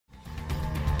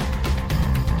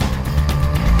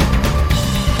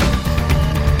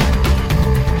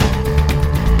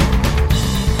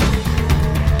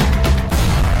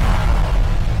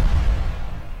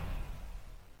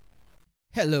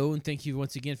Hello, and thank you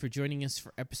once again for joining us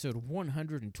for episode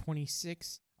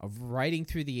 126 of Riding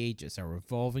Through the Ages, our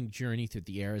revolving journey through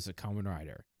the eras of Kamen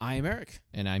Rider. I am Eric.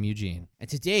 And I'm Eugene. And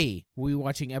today, we'll be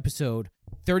watching episode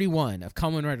 31 of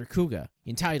Kamen Rider Kuuga,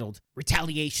 entitled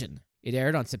Retaliation. It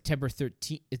aired on September 3rd,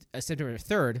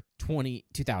 2000.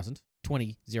 2000.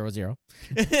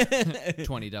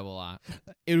 20 double lot.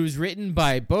 It was written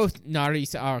by both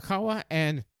Narisa Arakawa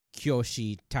and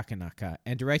Kyoshi Takanaka,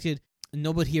 and directed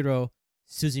Nobuhiro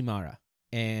Suzumura.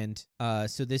 And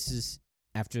so this is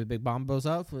after the big bomb blows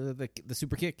up, the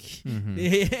super kick.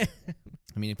 Mm-hmm.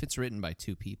 I mean, if it's written by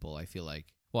two people, I feel like,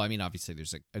 well, I mean, obviously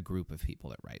there's a group of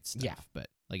people that write stuff. Yeah. But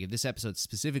like if this episode's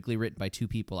specifically written by two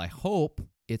people, I hope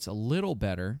it's a little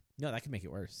better. No, that could make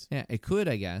it worse. Yeah, it could,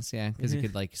 I guess. Yeah, because it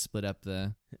could like split up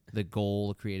the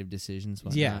goal, creative decisions.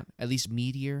 Whatnot. Yeah. At least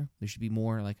meatier. There should be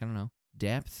more, like, I don't know,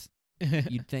 depth,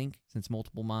 you'd think, since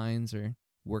multiple minds are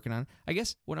working on it. I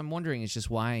guess what I'm wondering is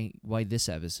just why this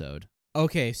episode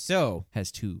Okay, so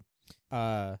has two.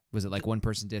 Was it like one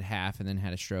person did half and then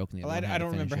had a stroke? And the other one had I to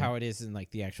don't remember finish it? how it is in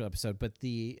like the actual episode, but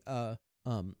the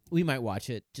we might watch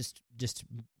it just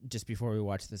before we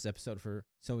watch this episode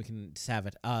so we can just have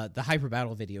it. The hyper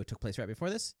battle video took place right before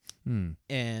this,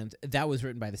 and that was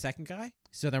written by the second guy,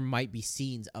 so there might be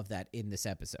scenes of that in this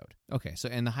episode. Okay, so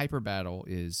and the hyper battle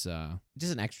is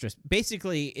Just an extra.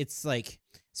 Basically, it's like,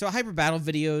 so hyper battle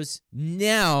videos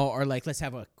now are like, let's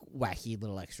have a wacky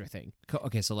little extra thing.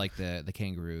 okay, so like the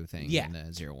kangaroo thing Yeah. in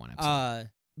the 01 episode.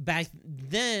 Back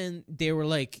then they were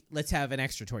like, let's have an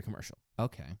extra toy commercial.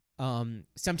 Okay.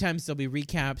 Sometimes there'll be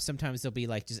recaps, sometimes there'll be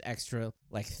like just extra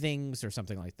like things or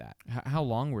something like that. How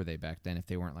long were they back then if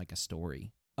they weren't like a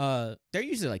story? They're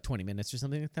usually like 20 minutes or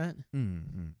something like that.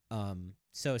 Mm-hmm.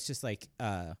 So it's just like,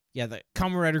 the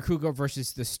Kamen Rider Kuuga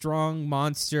versus the Strong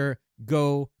Monster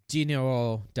Go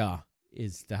General Da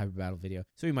is the hyper battle video.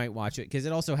 So we might watch it because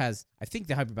it also has, I think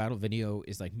the hyper battle video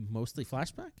is like mostly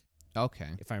flashback, Okay.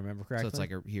 if I remember correctly. So it's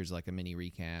like here's like a mini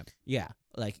recap. Yeah,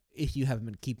 like if you haven't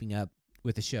been keeping up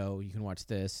with the show, you can watch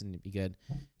this and it'd be good.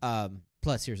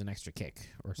 Plus here's an extra kick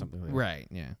or something like that. Right,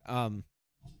 yeah.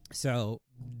 So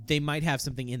they might have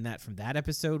something in that from that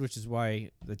episode, which is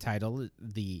why the title,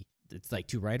 it's like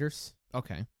two writers.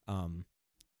 Okay.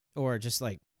 Or just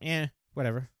like,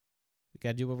 whatever. We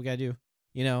gotta do what we gotta do.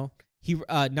 You know?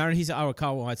 Naruhisa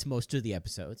Arakawa wants most of the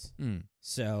episodes.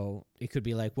 So it could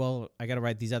be like, well, I gotta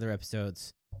write these other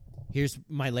episodes. Here's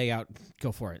my layout.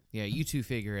 Go for it. Yeah, you two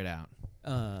figure it out.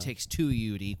 It takes two of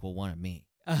you to equal one of me.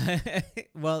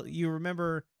 Well, you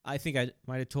remember, I think I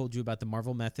might have told you about the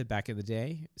Marvel method back in the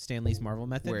day, Stan Lee's Marvel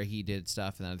method. Where he did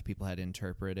stuff and other people had to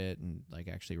interpret it and like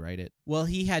actually write it. Well,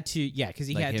 he had to, because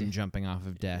he like had him to, jumping off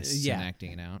of desks and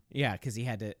acting it out. Yeah, because he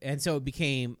had to, and so it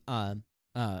became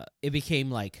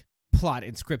like plot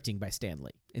and scripting by Stan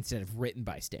Lee instead of written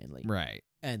by Stan Lee. Right.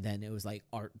 And then it was like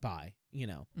art by,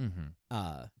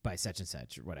 Mm-hmm. by such and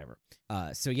such or whatever.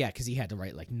 So yeah, because he had to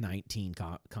write like 19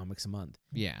 comics a month.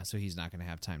 Yeah, so he's not going to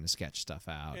have time to sketch stuff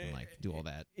out and like do all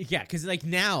that. Yeah, because like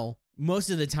now, most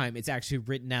of the time, it's actually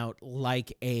written out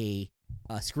like a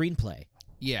screenplay.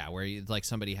 Yeah, where like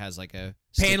somebody has like a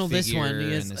Panel stick this one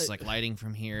figure is, and it's like lighting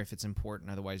from here if it's important.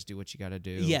 Otherwise, do what you got to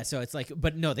do. Yeah, so it's like,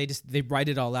 but no, they write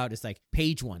it all out. It's like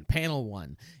page one, panel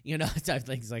one, type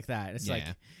things like that. It's like,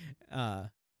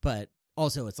 but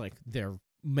also it's like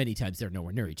many times they're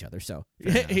nowhere near each other. So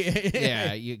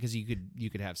yeah, because you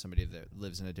could have somebody that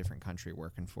lives in a different country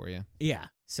working for you. Yeah,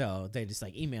 so they just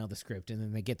like email the script and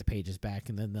then they get the pages back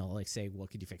and then they'll like say, well,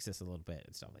 could you fix this a little bit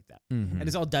and stuff like that. Mm-hmm. And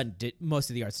it's all done. Most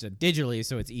of the art's done digitally,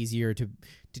 so it's easier to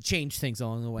change things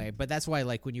along the way. But that's why,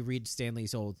 like, when you read Stan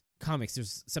Lee's old comics,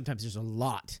 sometimes there's a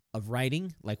lot of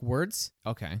writing, like words.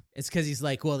 Okay. It's because he's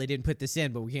like, well, they didn't put this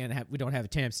in, but we don't have a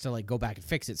chance to like go back and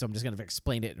fix it, so I'm just gonna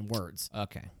explain it in words.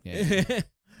 Okay. Yeah.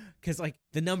 Because like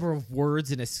the number of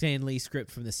words in a Stan Lee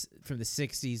script from the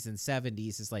 60s and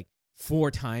 70s is like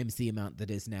 4 times the amount that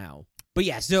is now. But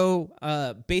yeah, so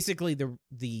basically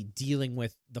the dealing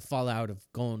with the fallout of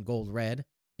going gold red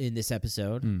in this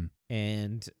episode,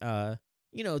 and the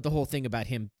whole thing about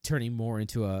him turning more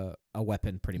into a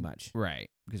weapon, pretty much.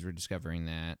 Right, because we're discovering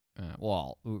that.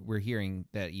 We're hearing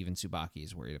that even Tsubaki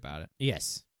is worried about it.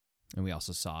 Yes, and we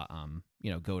also saw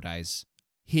Godai's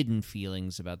hidden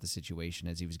feelings about the situation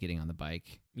as he was getting on the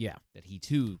bike. Yeah, that he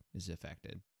too is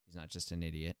affected. He's not just an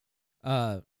idiot.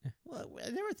 Well, I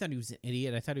never thought he was an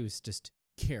idiot. I thought he was just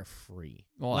carefree.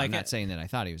 Well, like, I'm not saying that I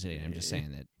thought he was an idiot. I'm just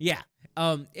saying that. Yeah.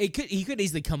 He could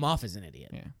easily come off as an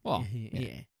idiot. Yeah. Well,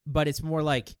 yeah. But it's more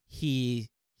like he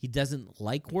doesn't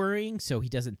like worrying, so he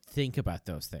doesn't think about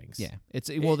those things. Yeah. It's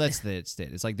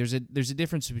like there's a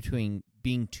difference between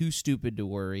being too stupid to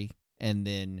worry and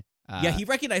then Yeah, he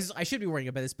recognizes I should be worrying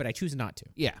about this, but I choose not to.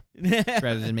 Yeah,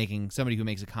 rather than making somebody who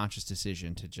makes a conscious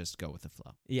decision to just go with the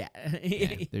flow. Yeah.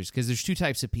 Yeah, there's two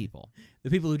types of people. The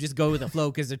people who just go with the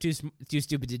flow because they're too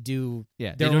stupid to do. Yeah,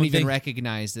 their they don't own even thing.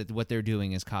 recognize that what they're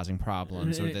doing is causing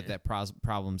problems, or that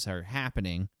problems are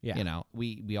happening. Yeah. You know,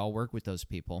 we all work with those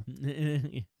people.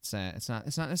 It's not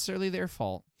necessarily their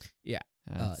fault. Yeah.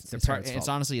 It's their it's hard. parents' It's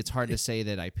fault. honestly, it's hard to say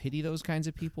that I pity those kinds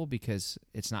of people because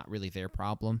it's not really their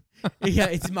problem. Yeah,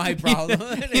 it's my problem.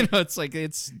 You know, it's like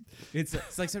it's It's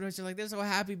like sometimes you're like, they're so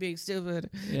happy being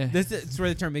stupid. yeah. That's where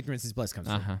the term ignorance is bliss comes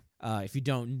from. If you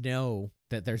don't know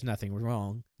that there's nothing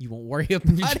wrong, you won't worry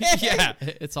about it. Yeah,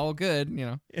 it's all good. You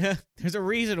know. Yeah. There's a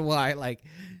reason why, like,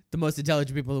 the most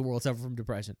intelligent people in the world suffer from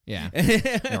depression. Yeah.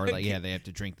 Or like, yeah, they have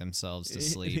to drink themselves to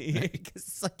sleep. Because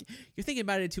it's like you're thinking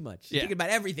about it too much. You're Yeah. thinking about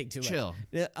everything too Chill.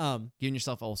 much. Giving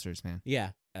yourself ulcers, man.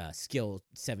 Yeah. Skill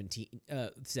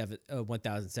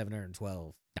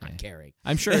 1,712. Not Yeah. caring.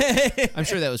 I'm sure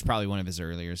that was probably one of his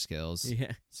earlier skills.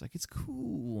 Yeah. It's like, it's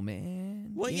cool,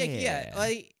 man. Well, yeah.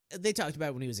 Like they talked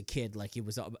about when he was a kid, like it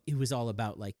was all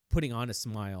about like putting on a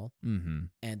smile, Mm-hmm.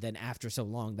 and then after so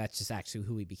long, that's just actually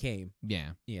who he became. Yeah,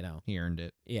 You know. he earned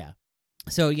it. Yeah.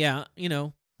 So yeah, you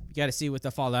know, you got to see what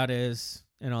the fallout is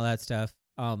and all that stuff.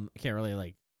 I can't really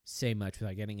like say much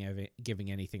without giving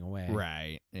anything away.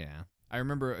 Right, yeah. I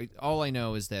remember, all I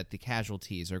know is that the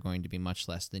casualties are going to be much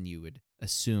less than you would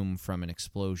assume from an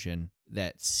explosion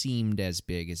that seemed as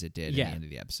big as it did Yeah. at the end of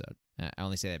the episode. I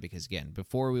only say that because, again,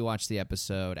 before we watched the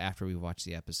episode, after we watched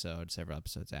the episode, several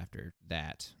episodes after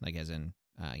that, like as in,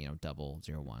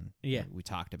 0001. Yeah. We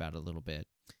talked about it a little bit.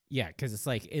 Yeah, because it's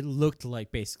like it looked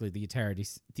like basically the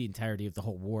entirety of the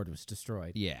whole ward was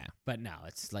destroyed. Yeah. But now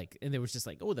it's like, and there was just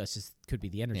like, oh, that's just could be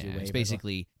the energy Yeah, wave. it's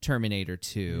basically Terminator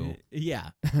 2.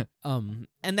 Yeah. And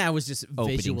that was just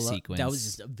Opening visual. sequence. That was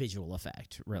just a visual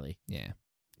effect, really. Yeah.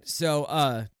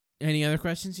 So, any other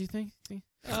questions you think?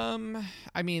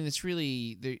 I mean, it's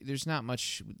really there's not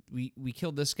much. We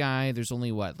killed this guy. There's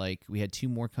only we had 2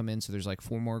 more come in, so there's like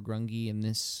 4 more Grungy in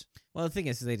this. Well, the thing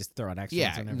is, they just throw out extras.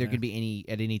 Yeah, whenever. there could be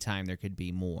at any time there could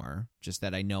be more. Just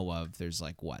that I know of. There's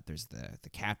there's the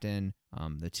captain,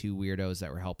 the 2 weirdos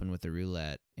that were helping with the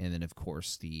roulette, and then of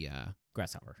course the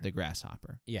grasshopper.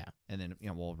 Yeah. And then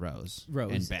Rose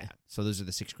Rose. and Bat. So those are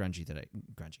the 6 grungy.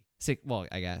 Well,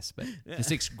 I guess, but the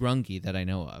 6 grungy that I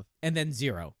know of. And then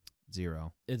Zero.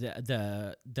 0.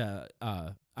 The Oh,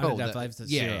 Undead Lives of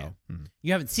yeah, Zero. yeah. Mhm.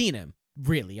 You haven't seen him,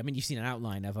 really. I mean, you've seen an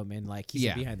outline of him and like he's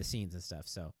Yeah. behind the scenes and stuff.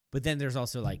 So, but then there's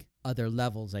also like other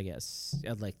levels, I guess,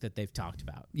 like that they've talked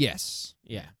about. Yes.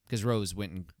 Yeah. Because Rose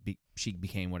went and she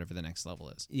became whatever the next level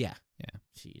is. Yeah. Yeah.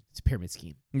 It's a pyramid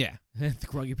scheme. Yeah. The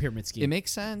Grungy pyramid scheme. It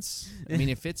makes sense. I mean,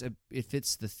 it fits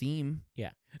the theme.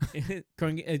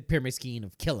 Grungy pyramid scheme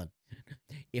of killing.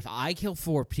 If I kill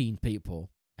 14 people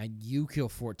and you kill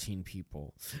 14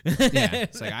 people. Yeah.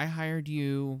 It's like, I hired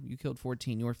you. You killed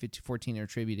 14. Your 14 are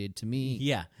attributed to me.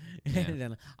 Yeah. Yeah. And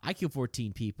then I kill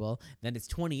 14 people. Then it's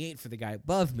 28 for the guy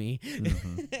above me.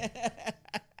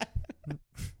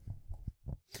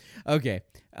 Okay.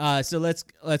 So let's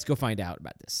go find out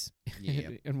about this. Yeah.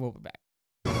 And we'll be back.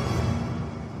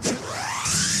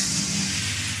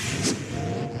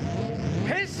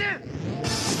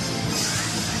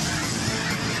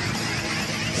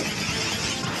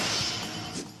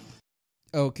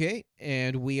 Okay,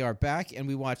 and we are back, and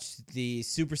we watched the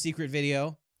super secret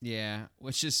video. Yeah.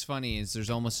 What's just funny is there's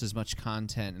almost as much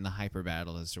content in the hyper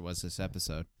battle as there was this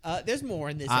episode. There's more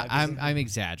in this episode. I'm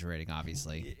exaggerating,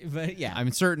 obviously. But yeah,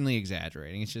 I'm certainly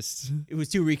exaggerating. It's just it was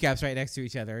 2 recaps right next to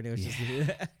each other, and it was just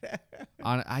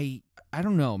I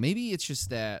don't know. Maybe it's just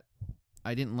that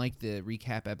I didn't like the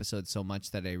recap episode so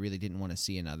much that I really didn't want to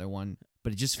see another one.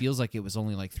 But it just feels like it was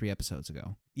only like 3 episodes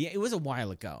ago. Yeah, it was a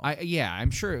while ago. I'm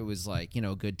sure it was like,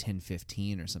 a good 10,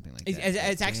 15 or something like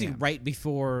that. It's actually right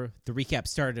before the recap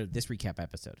started of this recap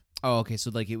episode. Oh, okay.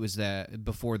 So like it was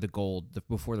before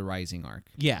before the Rising arc.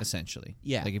 Yeah. Essentially.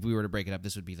 Yeah. Like if we were to break it up,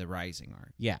 this would be the Rising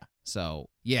arc. Yeah. So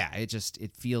yeah, it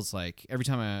feels like every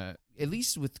time at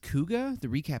least with Kuga, the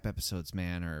recap episodes,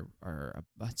 man, are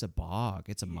it's a bog.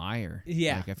 It's a mire.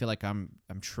 Yeah. Like I feel like I'm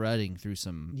treading through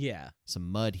some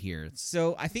mud here.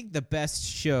 So I think the best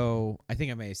show, I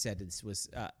think I may have said this was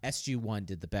SG-1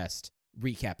 did the best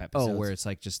recap episodes. Oh, where it's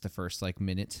like just the first like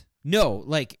minute. No,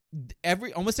 like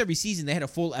almost every season they had a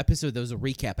full episode that was a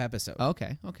recap episode.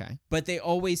 Okay. But they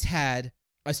always had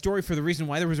a story for the reason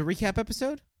why there was a recap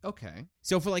episode. Okay.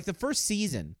 So for like the first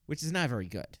season, which is not very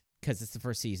good, because it's the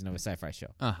first season of a sci-fi show.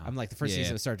 Uh-huh. I'm like, the first Yeah,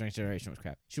 season yeah. of Star Trek Next Generation was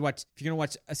crap. You should watch, if you're gonna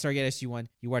watch a Stargate SG-1,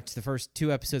 you watch the first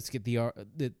 2 episodes to get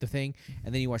the thing,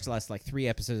 and then you watch the last like 3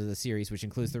 episodes of the series, which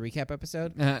includes the recap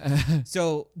episode.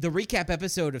 So the recap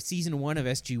episode of season 1 of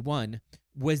SG-1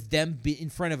 was them in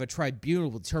front of a tribunal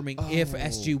determining if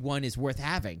SG-1 is worth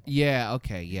having. Yeah.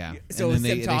 Okay. Yeah. So And it's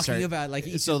then them talking about like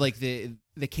so like the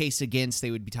case against, they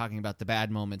would be talking about the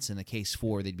bad moments, and the case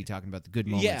for, they'd be talking about the good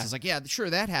moments. Yeah. It's like, yeah, sure,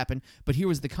 that happened, but here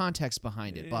was the context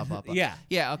behind it. Blah blah blah. Yeah.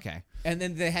 Yeah. Okay. And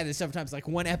then they had this sometimes like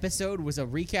one episode was a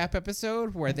recap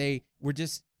episode where they were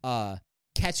just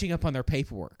catching up on their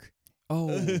paperwork. Oh.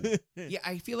 Yeah.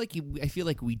 I feel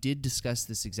like we did discuss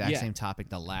this exact same topic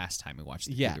the last time we watched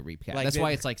the Giga recap. Like That's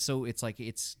why it's like so. It's like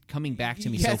it's coming back to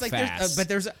me Yeah, so it's like fast. but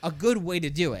there's a good way to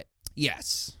do it.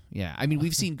 Yes. Yeah. I mean,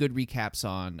 we've seen good recaps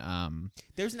on.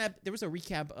 There was a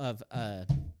recap of an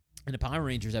Power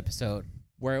Rangers episode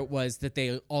where it was that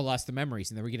they all lost their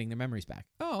memories and they were getting their memories back.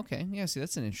 Oh, okay. Yeah. See,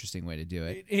 that's an interesting way to do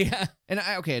it. Yeah. And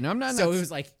I'm not. So it was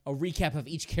like a recap of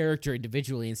each character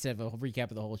individually instead of a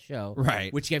recap of the whole show.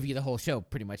 Right. Which gave you the whole show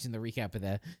pretty much in the recap of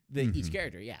the each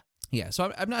character. Yeah. Yeah.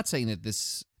 So I'm not saying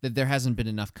that there hasn't been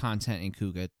enough content in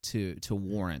Kuga to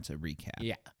warrant a recap.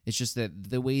 Yeah. It's just that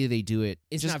the way they do it,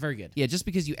 It's just, not very good. Yeah. Just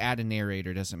because you add a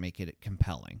narrator doesn't make it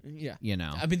compelling. Yeah. You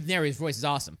know. I mean, the narrator's voice is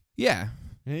awesome. Yeah.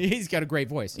 He's got a great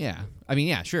voice. Yeah. I mean,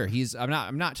 yeah, sure.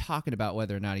 I'm not talking about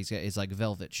whether or not he's like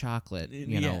velvet chocolate,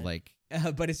 you know, like.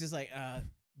 But it's just like,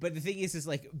 but the thing is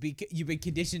like, you've been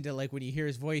conditioned to like when you hear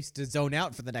his voice to zone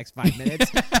out for the next 5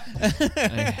 minutes.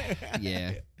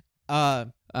 Yeah.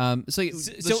 So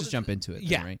let's so- just jump into it.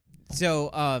 Then, yeah. Right.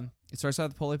 So, It starts out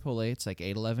with Pole Pole. It's like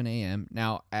 8:11 a.m.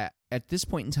 Now, at this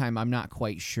point in time, I'm not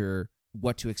quite sure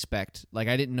what to expect. Like,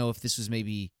 I didn't know if this was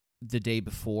maybe the day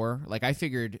before. Like, I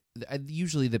figured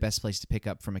usually the best place to pick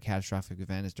up from a catastrophic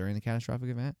event is during the catastrophic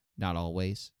event. Not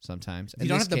always. Sometimes. You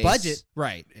don't have the budget.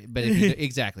 Right. But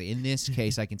exactly. In this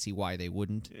case, I can see why they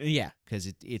wouldn't. yeah.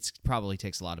 Because it's probably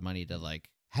takes a lot of money to, like,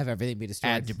 Have everything be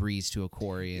destroyed. add debris to a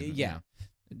quarry. And, Yeah.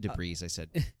 Debris, I said.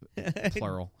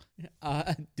 Plural.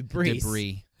 Debris.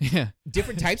 Debris. Yeah.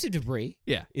 Different types of debris.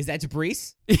 Yeah. Is that debris?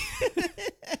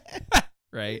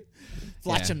 Right.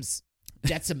 Flatchums.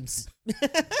 Jetsums.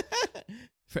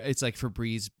 It's like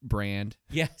Febreze brand.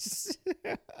 Yes.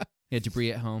 Yeah,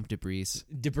 debris at home, debris.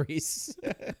 Debris.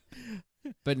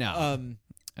 But no.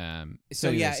 So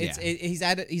yeah, anyways, he's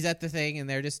at the thing, and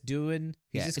they're just doing.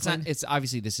 He's yeah, just it's not. It's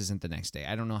obviously this isn't the next day.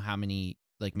 I don't know how many,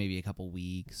 like maybe a couple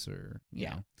weeks or you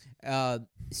know.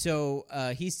 So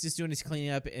he's just doing his cleaning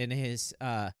up, and his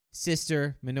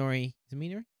sister Minori. Is it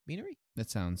Minori? Minori? That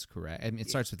sounds correct. I mean, it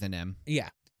starts with an M. Yeah.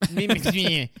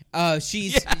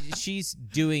 She's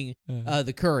doing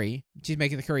the curry. She's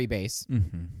making the curry base.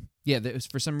 Mm-hmm. Yeah,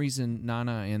 for some reason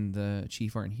Nana and the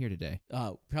chief aren't here today.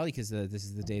 Probably because this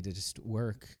is the day to just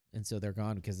work, and so they're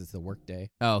gone because it's the work day.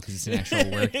 Oh, because it's an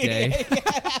actual work day.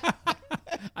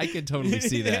 I can totally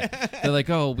see that. They're like,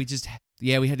 oh, we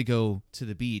had to go to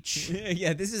the beach.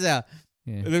 Yeah, this is Yeah.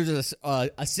 there's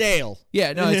a sale.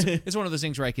 Yeah, no, it's one of those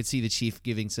things where I could see the chief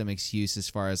giving some excuse as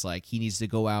far as like he needs to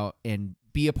go out and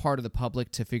be a part of the public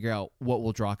to figure out what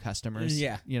will draw customers.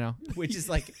 Yeah. You know? Which is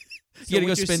like You gotta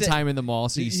go spend time in the mall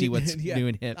so you see what's Yeah. new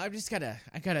and hip. I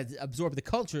gotta absorb the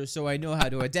culture so I know how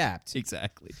to adapt.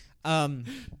 Exactly.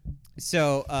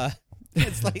 So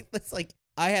it's like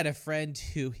I had a friend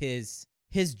who his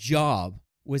job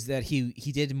was that he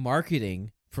did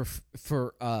marketing for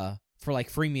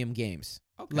like freemium games.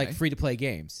 Okay. Like free to play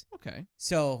games. Okay.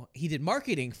 So he did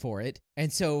marketing for it,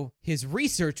 and so his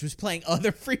research was playing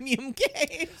other freemium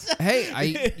games.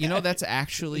 Hey, that's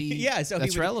actually yeah. So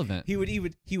that's relevant. He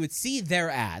would see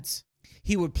their ads.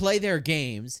 He would play their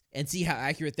games and see how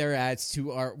accurate their ads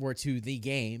were to the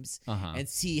games, and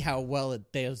see how well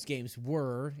those games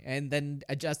were, and then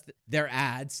adjust their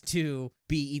ads to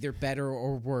be either better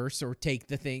or worse, or take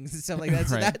the things and stuff like that.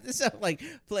 So Right. so like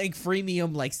playing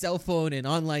freemium like cell phone and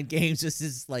online games just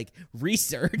is like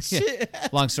research. Yeah.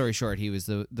 Long story short, he was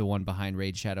the one behind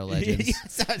Raid Shadow Legends.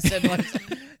 Yeah,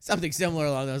 something similar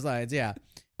along those lines. Yeah.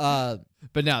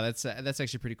 But no, that's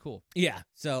actually pretty cool. Yeah.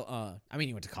 So, I mean,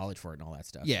 he went to college for it and all that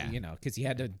stuff. Yeah. Because he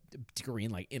had a degree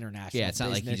in like international. Yeah, it's not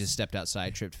like he business. just stepped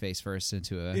outside, tripped face first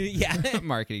into a Yeah.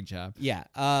 marketing job. Yeah.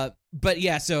 But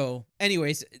yeah. So,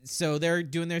 anyways, so they're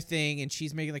doing their thing, and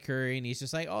she's making the curry, and he's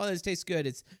just like, "Oh, this tastes good.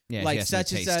 It's like he has to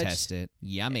such and taste such." test it.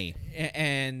 Yummy.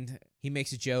 And he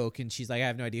makes a joke, and she's like, "I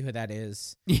have no idea who that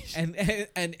is."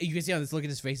 and you can see on this look in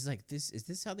his face, he's like, "Is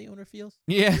this how the owner feels?"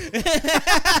 Yeah.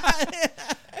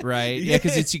 right? Yeah,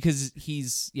 because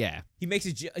he's he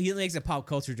makes a pop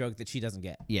culture joke that she doesn't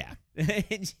get. yeah.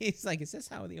 And she's like, "Is this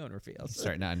how the owner feels?"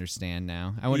 Starting to understand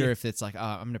now. I wonder if it's like, oh,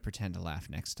 I'm gonna pretend to laugh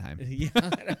next time.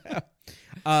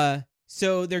 Yeah.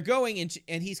 So they're going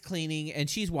and he's cleaning and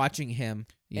she's watching him.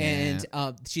 Yeah. And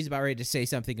she's about ready to say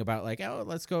something about like, oh,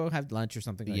 let's go have lunch or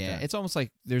something like that. Yeah, it's almost like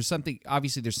there's something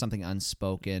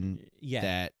unspoken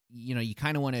that, you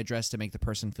kind of want to address to make the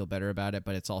person feel better about it,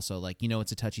 but it's also like,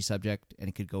 it's a touchy subject and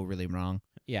it could go really wrong.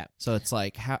 Yeah. So it's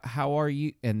like, how are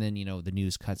you? And then, the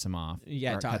news cuts him off.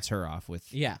 Yeah. Cuts her off with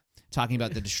talking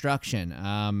about the destruction.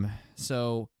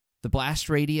 So the blast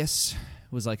radius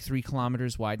was like 3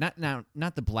 kilometers wide. Not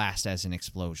the blast as an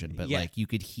explosion, but like you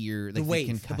could hear like, the wave,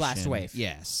 concussion. the blast wave.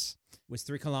 Yes. Was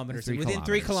 3 kilometers. 3 Within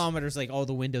 3 kilometers, like all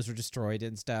the windows were destroyed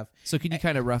and stuff. So could you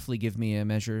kind of roughly give me a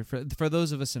measure for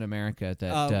those of us in America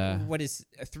that what is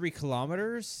 3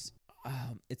 kilometers?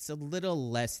 It's a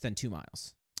little less than 2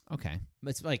 miles. Okay.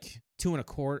 It's like 2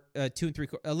 3/4,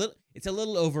 a little. It's a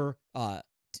little over.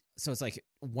 So it's like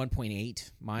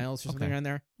 1.8 miles or something around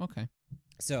there. Okay.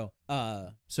 So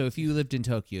if you lived in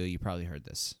Tokyo, you probably heard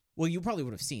this. Well, you probably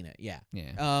would have seen it. Yeah.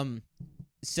 Yeah.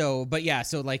 So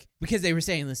like because they were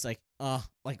saying this like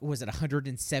was it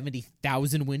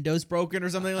 170,000 windows broken or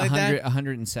something like that?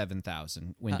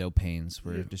 107,000 window panes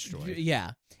were destroyed.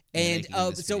 Yeah. And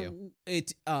so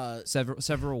it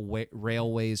several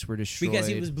railways were destroyed because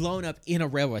it was blown up in a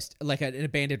an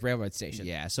abandoned railroad station.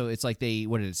 Yeah, so it's like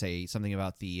what did it say? Something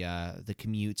about the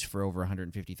commutes for over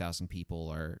 150,000 people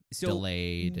are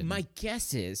delayed. My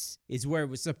guess is where it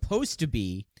was supposed to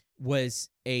be was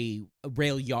a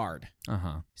rail yard.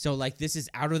 So like this is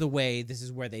out of the way. This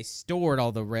is where they stored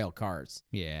all the rail cars.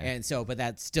 Yeah. And so, but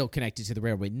that's still connected to the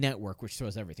railway network, which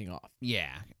throws everything off.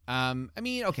 Yeah. I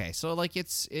mean, okay. So like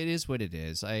it is what it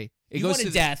is. It goes to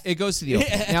death. It goes to the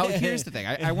open. Now here's the thing.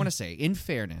 I want to say, in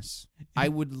fairness, I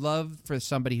would love for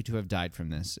somebody to have died from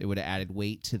this. It would have added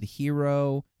weight to the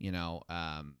hero.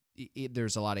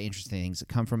 There's a lot of interesting things that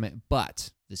come from it, but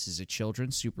this is a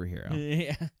children's superhero.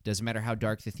 Yeah. Doesn't matter how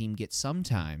dark the theme gets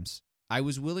sometimes. I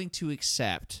was willing to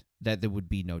accept that there would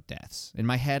be no deaths. In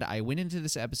my head, I went into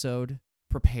this episode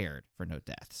prepared for no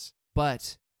deaths,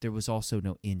 but there was also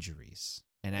no injuries.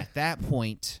 And at that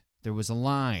point, there was a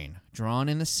line drawn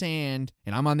in the sand,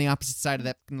 and I'm on the opposite side of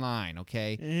that line,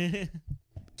 okay?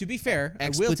 To be fair,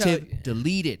 expletive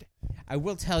deleted. I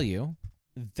will tell you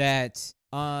that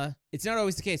it's not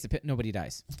always the case that nobody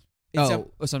dies.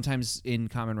 Sometimes in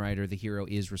Kamen Rider, the hero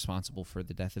is responsible for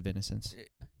the death of innocents.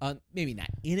 Maybe not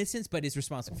innocence, but is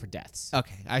responsible for deaths.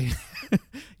 Okay,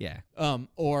 yeah.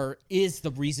 Or is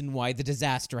the reason why the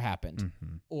disaster happened,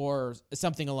 or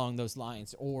something along those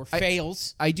lines, or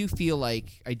fails. I do feel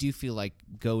like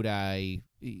Godai,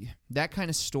 that kind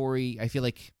of story. I feel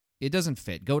like it doesn't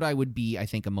fit. Godai would be, I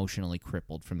think, emotionally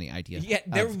crippled from the idea. Yeah,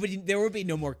 there would be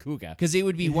no more Kuga because it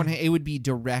would be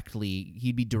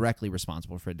he'd be directly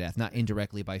responsible for death, not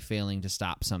indirectly by failing to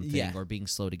stop something or being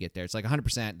slow to get there. It's like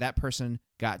 100%. That person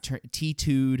got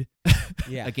T2'd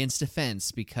against a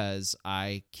fence because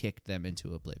I kicked them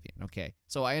into oblivion. Okay,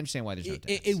 so I understand why there's no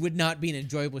deaths. It would not be an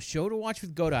enjoyable show to watch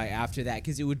with Godai after that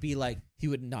because it would be like he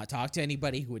would not talk to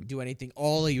anybody, he wouldn't do anything.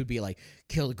 All he would be like,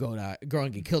 kill the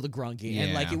Grungy, kill the Grungy,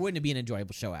 and like it wouldn't be an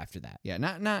enjoyable show after that. Yeah,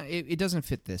 it doesn't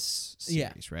fit this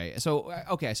series, right? So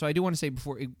so I do want to say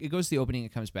before it goes to the opening,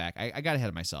 it comes back. I got ahead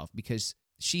of myself because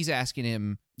she's asking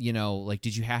him, like,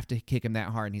 did you have to kick him that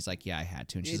hard? And he's like, yeah, I had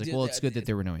to. And she's like, well, it's good that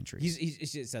there were no injuries.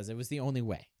 She says it was the only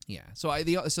way. Yeah. So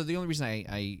the only reason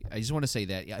I just want to say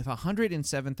that if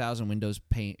 107,000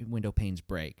 window panes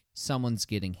break, someone's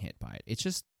getting hit by it.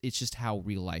 It's just how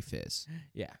real life is.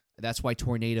 Yeah. That's why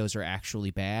tornadoes are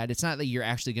actually bad. It's not that you're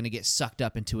actually going to get sucked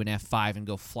up into an F5 and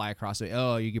go fly across it.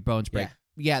 Oh, your bones break.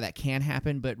 Yeah, that can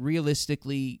happen, but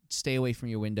realistically, stay away from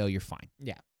your window. You're fine.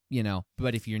 Yeah.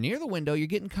 But if you're near the window, you're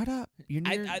getting cut up.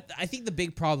 I think the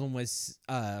big problem was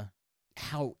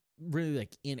how really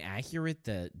like inaccurate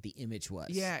the image was.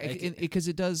 Yeah, because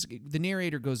it does. The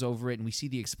narrator goes over it, and we see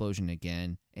the explosion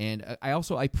again. And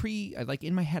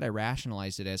in my head, I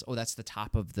rationalized it as, that's the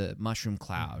top of the mushroom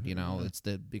cloud. It's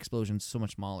the explosion's so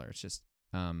much smaller. It's just.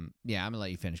 I'm gonna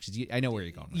let you finish because I know where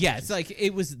you're going. Yeah, it's like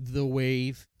it was the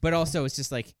wave, but also it's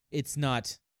just like it's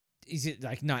not. Is it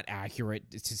like not accurate?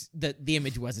 It's just the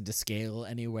image wasn't to scale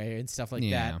anyway and stuff like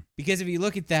that. Because if you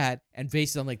look at that and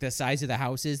based on like the size of the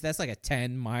houses, that's like a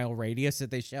 10-mile radius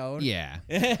that they showed. Yeah.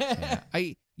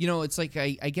 It's like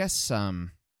I guess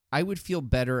I would feel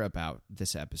better about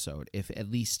this episode if at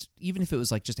least even if it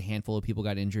was like just a handful of people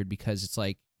got injured because it's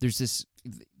like there's this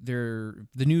the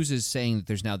news is saying that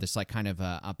there's now this like kind of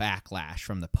a backlash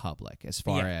from the public as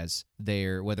far as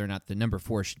whether or not the number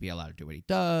 4 should be allowed to do what he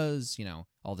does.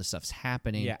 All this stuff's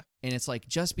happening. Yeah. And it's like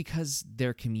just because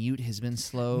their commute has been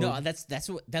slow. No, that's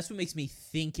what makes me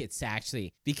think it's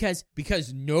actually because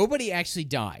nobody actually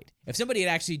died. If somebody had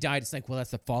actually died, it's like, well,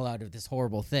 that's the fallout of this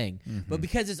horrible thing. Mhm. But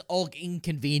because it's all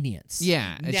inconvenience,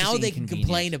 Yeah, it's now just they can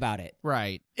complain about it.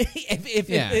 Right. if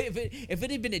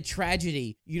it had been a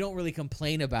tragedy, you don't really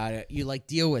complain about it. You like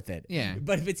deal with it. Yeah.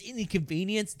 But if it's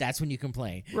inconvenience, that's when you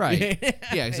complain. Right.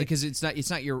 Yeah, because it's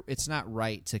not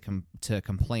right to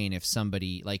complain if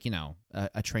somebody like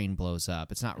a train blows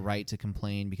up. It's not right to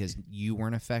complain because you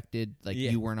weren't affected, like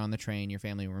you weren't on the train, your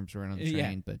family members weren't on the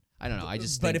train. Yeah. But I don't know. I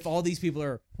just But think, if all these people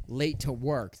are late to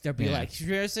work, they'll be like,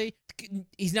 seriously,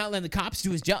 he's not letting the cops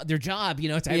do their job.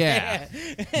 Type Yeah.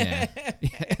 Yeah.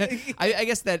 I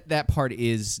guess that part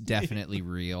is definitely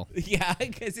real. Yeah,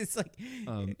 because it's like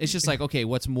It's just like, okay,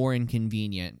 what's more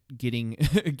inconvenient,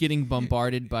 getting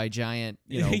bombarded by giant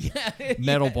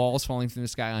metal balls falling from the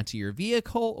sky onto your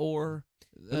vehicle, or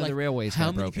the railways how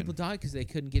got many broken? people died because they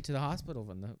couldn't get to the hospital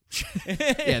from the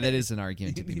Yeah, that is an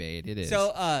argument to be made. It is.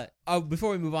 So before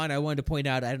we move on, I wanted to point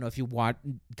out, I don't know if you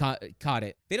caught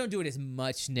it, they don't do it as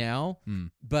much now,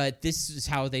 but this is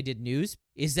how they did news,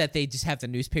 is that they just have the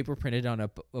newspaper printed on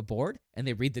a board and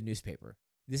they read the newspaper.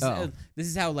 This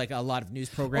is how like a lot of news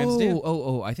programs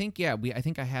do. I think I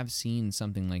think I have seen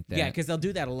something like that. Yeah, because they'll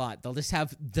do that a lot. They'll just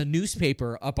have the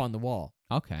newspaper up on the wall.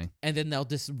 Okay. And then they'll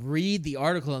just read the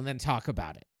article and then talk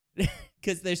about it.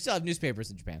 Because they still have newspapers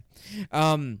in Japan.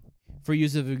 For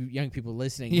use of young people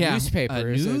listening, newspaper. A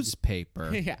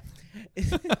newspaper. Yeah.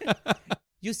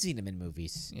 You've seen them in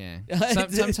movies. Yeah.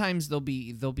 Sometimes they'll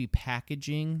be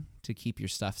packaging to keep your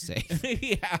stuff safe.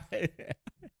 Yeah.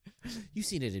 You've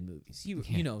seen it in movies.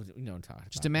 You know what I'm talking about.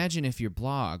 Just imagine if your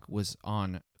blog was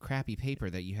on crappy paper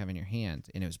that you have in your hand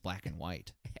and it was black and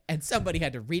white. And somebody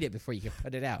had to read it before you could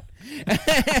put it out.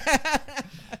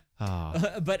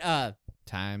 But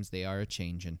times they are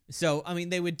a-changin'. So I mean,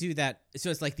 they would do that. So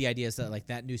it's like the idea is that like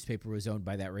that newspaper was owned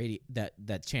by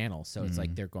that channel. So it's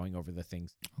like they're going over the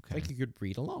things. Okay. Like you could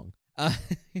read along.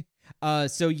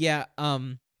 So yeah.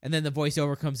 And then the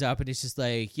voiceover comes up and it's just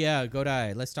like, yeah, go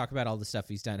die. Let's talk about all the stuff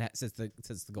he's done since the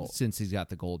gold. Since he's got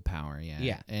the gold power, yeah.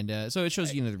 Yeah. And so it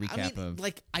shows the recap of...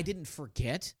 Like, I didn't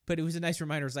forget, but it was a nice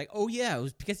reminder. It's like, oh, yeah, it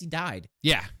was because he died.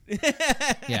 Yeah.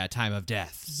 Yeah, time of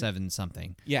death,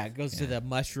 7-something. Yeah, it goes to the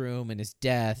mushroom and his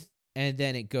death, and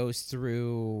then it goes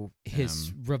through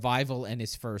his revival and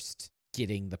his first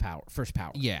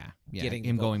power. Yeah. Getting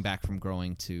him going back from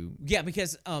growing to... Yeah,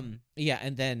 because, and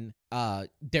then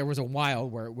there was a while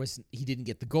where he didn't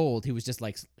get the gold. He was just,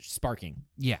 like, sparking.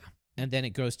 Yeah. And then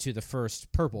it goes to the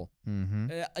first purple.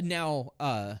 Mm-hmm. Now,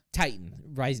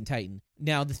 Rising Titan.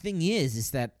 Now, the thing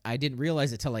is that I didn't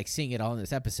realize it till, like, seeing it all in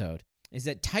this episode, is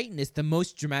that Titan is the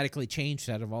most dramatically changed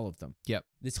out of all of them. Yep.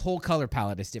 This whole color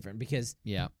palette is different because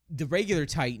the regular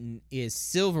Titan is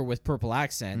silver with purple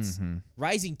accents. Mm-hmm.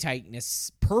 Rising Titan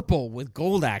is purple with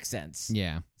gold accents.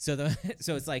 Yeah. So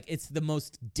it's like it's the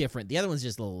most different. The other one's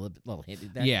just a little hint.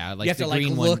 Yeah, like you have the to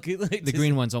green look. The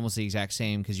green one's almost the exact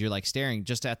same because you're like staring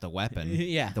just at the weapon.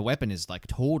 Yeah. The weapon is like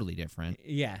totally different.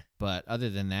 Yeah. But other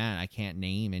than that, I can't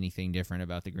name anything different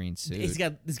about the green suit.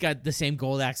 It's got the same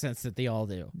gold accents that they all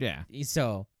do. Yeah.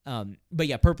 So, but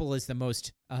yeah, purple is the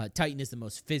most. Titan is the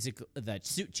most physical. The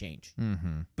suit change.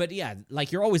 Mm-hmm. But yeah,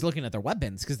 like you're always looking at their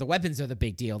weapons because the weapons are the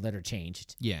big deal that are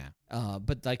changed. Yeah.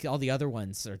 But like all the other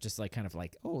ones are just like kind of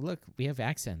like, oh look, we have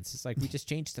accents. It's like we just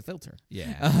changed the filter.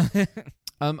 Yeah.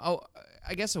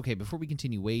 I guess before we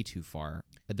continue way too far,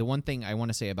 the one thing I want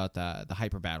to say about the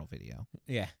hyper battle video,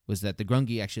 was that the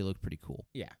Grungy actually looked pretty cool.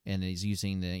 Yeah. And he's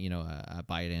using the a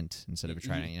Bident instead of a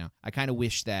Trident. I kind of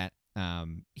wish that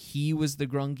he was the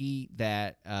Grungy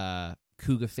that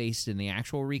Kuga faced in the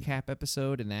actual recap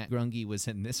episode, and that Grungy was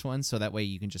in this one, so that way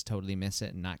you can just totally miss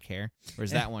it and not care. Whereas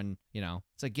that one,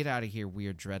 it's like, get out of here,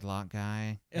 weird dreadlock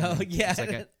guy. Oh yeah, it's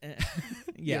like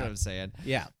you know what I'm saying?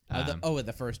 Yeah.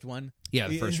 The first one. Yeah,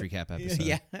 the first recap episode.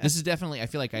 Yeah. This is definitely, I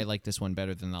feel like I like this one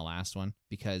better than the last one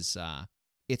because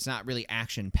it's not really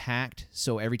action packed,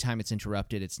 so every time it's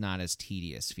interrupted, it's not as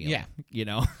tedious feeling.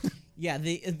 Yeah. Yeah,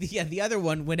 the other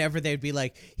one, whenever they'd be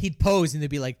like, he'd pose and they'd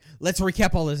be like, let's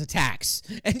recap all his attacks.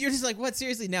 And you're just like, what?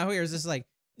 Seriously? Now here's just like,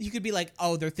 you could be like,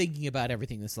 oh, they're thinking about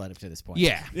everything that's led up to this point.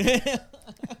 Yeah.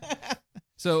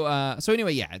 So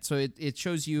anyway, yeah. So it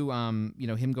shows you,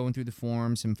 him going through the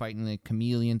forms, him fighting the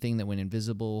chameleon thing that went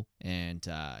invisible, and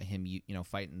him,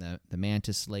 fighting the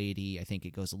mantis lady. I think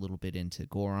it goes a little bit into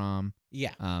Gorom.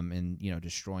 Yeah. And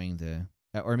destroying the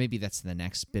or maybe that's the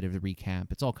next bit of the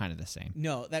recap. It's all kind of the same.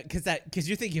 No, because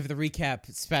you're thinking of the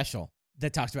recap special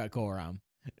that talks about Goram.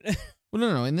 Well,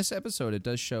 no. In this episode, it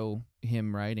does show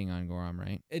him riding on Goram,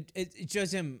 right? It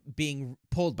shows him being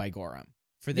pulled by Goram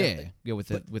for the with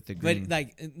the green. But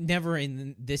like never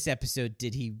in this episode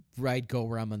did he ride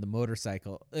Goram on the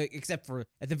motorcycle, except for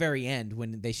at the very end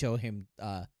when they show him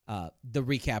the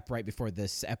recap right before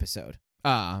this episode.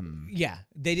 Yeah,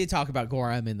 they did talk about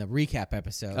Goram in the recap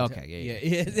episode. Okay,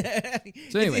 yeah.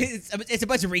 So anyway, it's a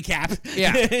bunch of recap.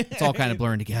 Yeah, it's all kind of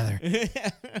blurring together.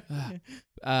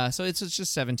 So it's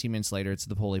just 17 minutes later. It's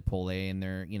the pole, and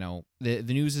they're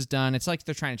the news is done. It's like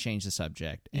they're trying to change the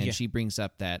subject, and she brings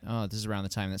up that this is around the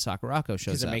time that Sakurako shows up.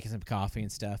 Because they're making some coffee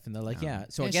and stuff, and they're like,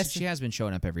 So I guess she has been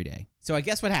showing up every day. So I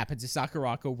guess what happens is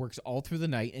Sakurako works all through the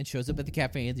night and shows up at the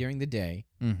cafe during the day,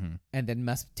 and then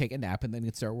must take a nap and then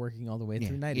can start working all the way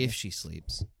through night. If she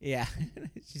sleeps. Yeah,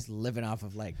 she's living off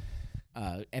of like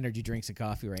energy drinks and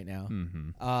coffee right now.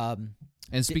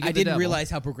 And speaking I of the didn't devil, realize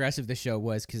how progressive the show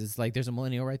was because it's like there's a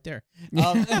millennial right there.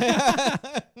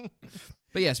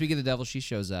 But yeah, speaking of the devil, she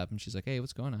shows up and she's like, "Hey,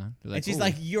 what's going on?" Like, and she's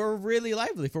like, "You're really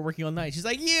lively for working all night." She's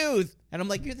like, "Youth," and I'm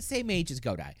like, "You're the same age as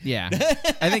Godai." Yeah,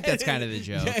 I think that's kind of the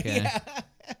joke. Yeah.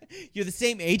 You're the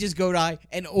same age as Godai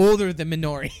and older than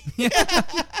Minori.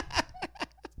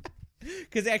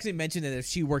 Because they actually mentioned that if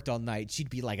she worked all night, she'd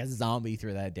be like a zombie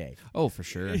through that day. Oh, for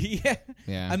sure. Yeah.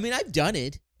 I mean, I've done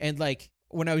it, and like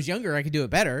when I was younger, I could do it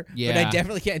better. Yeah. But I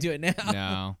definitely can't do it now.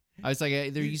 No. I was like,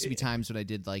 there used to be times when I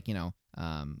did like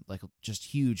just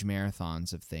huge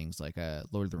marathons of things, like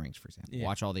Lord of the Rings, for example. Yeah.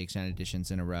 Watch all the extended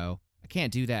editions in a row. I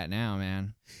can't do that now,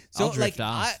 man. So I'll drift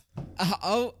off.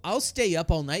 I'll stay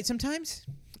up all night sometimes,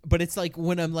 but it's like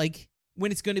when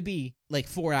it's going to be like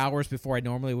 4 hours before I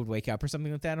normally would wake up or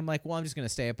something like that, I'm like, well, I'm just going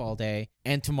to stay up all day,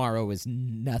 and tomorrow is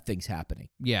nothing's happening.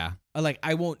 Yeah. Like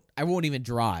I won't even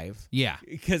drive. Yeah.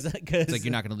 Because it's like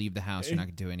you're not going to leave the house. You're not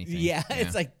going to do anything. Yeah.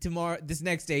 It's like tomorrow, this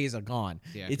next day is gone.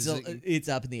 Yeah. It's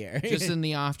up in the air. Just in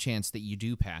the off chance that you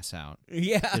do pass out.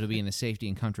 Yeah. It'll be in the safety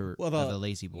and comfort of the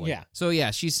lazy boy. Yeah. So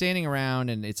yeah, she's standing around,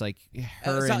 and it's like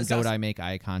her and Godai make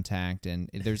eye contact, and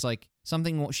there's like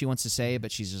something she wants to say,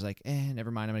 but she's just like,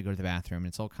 never mind, I'm going to go to the bathroom. And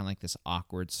it's all kind of like this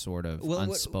awkward sort of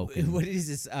unspoken. What is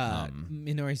this?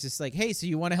 Minori's just like, hey, so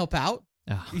you want to help out?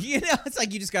 It's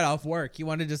like you just got off work. You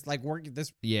want to just like work at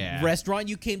this restaurant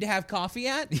you came to have coffee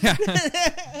at? Yeah.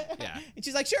 And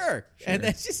she's like, sure. And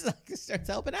then she's like starts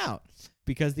helping out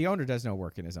because the owner does no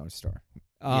work in his own store.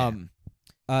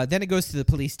 Then it goes to the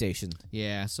police station.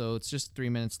 Yeah, so it's just 3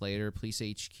 minutes later, police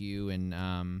HQ,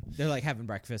 and they're like having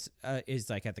breakfast. Is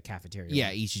like at the cafeteria.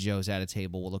 Yeah, Ichijo's at a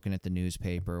table looking at the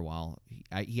newspaper while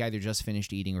he either just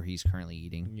finished eating or he's currently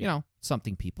eating. Yeah.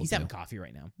 Something people He's do. having coffee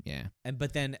right now. Yeah.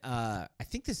 But then I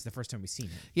think this is the first time we've seen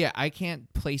him. Yeah, I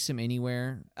can't place him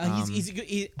anywhere.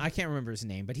 I can't remember his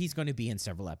name, but he's going to be in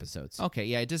several episodes. Okay,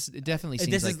 yeah, it definitely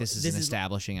seems like this is an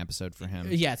establishing episode for him.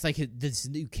 Yeah, it's like this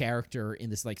new character in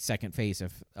this like second phase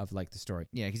of like the story.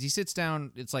 Yeah, because he sits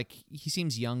down. It's like he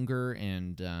seems younger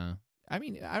and I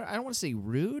mean, I don't want to say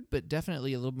rude, but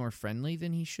definitely a little more friendly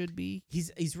than he should be.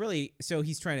 He's really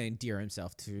he's trying to endear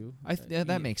himself to.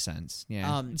 That makes sense.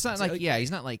 Yeah, it's not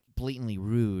he's not like blatantly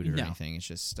rude or anything. It's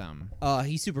just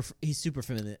he's super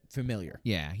familiar.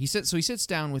 Yeah, he sits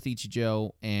down with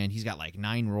Ichijo and he's got like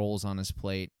 9 rolls on his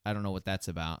plate. I don't know what that's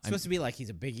about. It's supposed to be like he's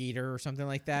a big eater or something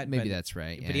like that. Maybe that's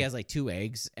right. But he has like 2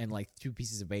 eggs and like 2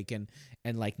 pieces of bacon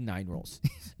and like 9 rolls.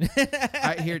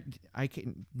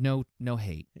 No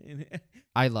hate.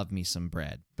 I love me some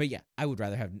bread. But yeah, I would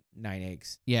rather have 9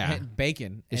 eggs. Yeah. And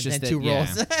bacon it's and just then 2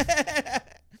 rolls.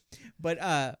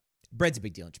 But bread's a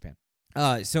big deal in Japan.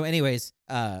 So anyways,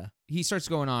 he starts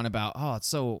going on about,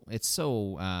 it's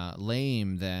so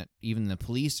lame that even the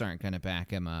police aren't going to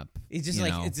back him up. It's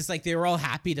just like they were all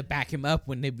happy to back him up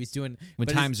when they was doing when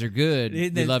times are good.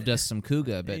 We loved us some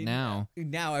Kuga, but now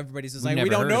everybody's just like, we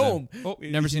don't know him. Oh,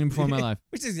 never seen him before in my life.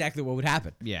 Which is exactly what would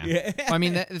happen. Yeah. Well, I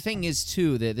mean, the thing is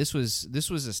too that this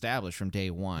was established from day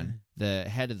one. The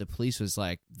head of the police was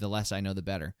like, the less I know, the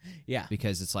better. Yeah.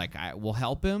 Because it's like, we'll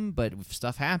help him, but if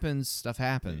stuff happens.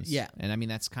 Yeah. And I mean,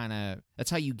 that's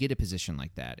how you get a position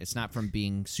like that. It's not from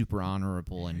being super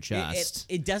honorable and just.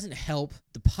 It doesn't help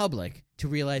the public to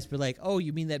realize, we're like, oh,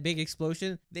 you mean that big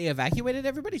explosion? They evacuated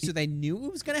everybody, so they knew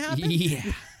it was going to happen? Yeah.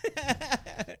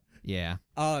 Yeah.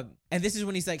 And this is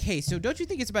when he's like, hey, so don't you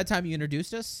think it's about time you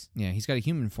introduced us? Yeah, he's got a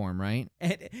human form, right?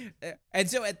 And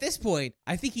so at this point,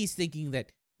 I think he's thinking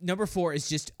that number 4 is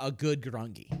just a good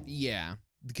grungy. Yeah.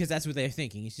 because that's what they're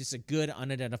thinking. He's just a good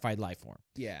unidentified life form.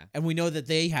 Yeah. And we know that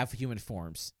they have human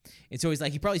forms. And so he's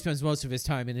like, he probably spends most of his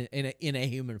time in a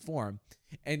human form.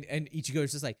 And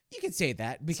Ichigo's just like, you can say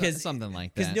that because something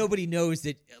like because that. nobody knows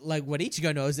that, like what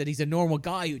Ichigo knows, that he's a normal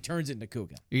guy who turns into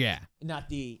Kuga. Yeah.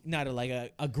 Not a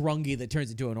grungy that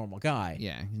turns into a normal guy.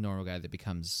 Yeah. Normal guy that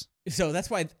becomes. So that's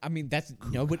why, I mean, that's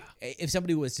nobody. If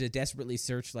somebody was to desperately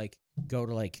search, like go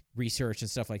to like research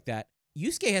and stuff like that,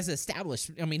 Yusuke has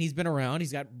established, I mean, he's been around,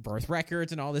 he's got birth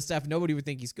records and all this stuff. Nobody would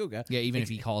think he's Kuga. Yeah, even if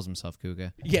he calls himself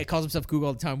Kuga. Yeah, he calls himself Kuga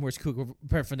all the time. Where's Kuga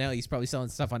paraphernalia? He's probably selling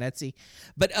stuff on Etsy.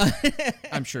 But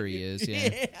I'm sure he is,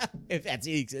 yeah. If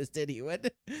Etsy existed, he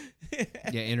would.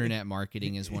 Yeah, internet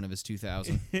marketing is one of his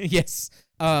 2000. Yes.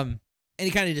 And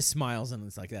he kind of just smiles, and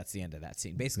it's like, that's the end of that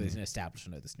scene. Basically, it's an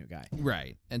establishment of this new guy.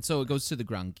 Right. And so it goes to the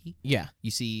grungy. Yeah. You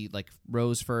see, like,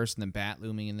 Rose first, and then Bat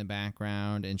looming in the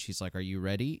background, and she's like, are you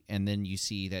ready? And then you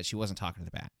see that she wasn't talking to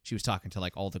the Bat. She was talking to,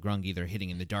 like, all the grungy they're hitting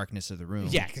in the darkness of the room.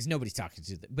 Yeah, because nobody's talking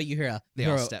to them. But you hear They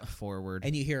all step forward.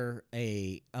 and you hear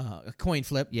a coin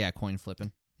flip. Yeah, coin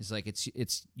flipping. It's like,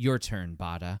 it's your turn,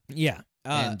 Bada. Yeah.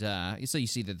 And so you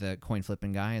see that the coin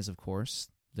flipping guy is, of course,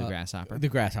 the grasshopper. The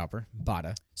grasshopper,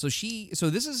 Bada. So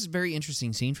this is a very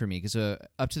interesting scene for me because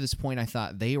up to this point I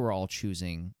thought they were all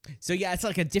choosing. So yeah, it's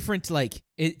like a different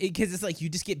because it's like you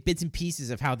just get bits and pieces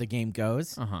of how the game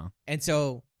goes, and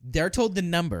so they're told the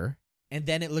number, and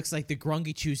then it looks like the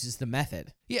grungy chooses the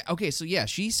method. Yeah. Okay. So yeah,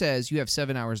 she says you have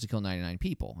 7 hours to kill 99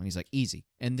 people, and he's like easy.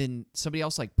 And then somebody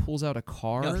else like pulls out a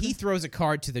card. No, he throws a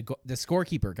card to the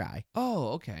scorekeeper guy.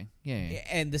 Oh, okay. Yeah.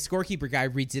 And the scorekeeper guy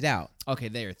reads it out. Okay.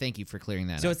 There. Thank you for clearing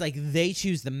that up. So it's like they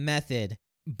choose the method,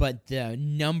 but the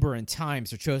number and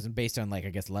times are chosen based on, like, I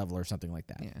guess, level or something like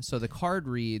that. Yeah. So the card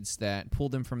reads that pull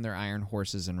them from their iron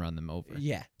horses and run them over.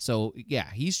 Yeah. So yeah,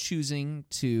 he's choosing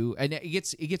to, and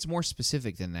it gets more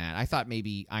specific than that. I thought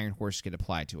maybe iron horse could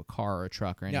apply to a car or a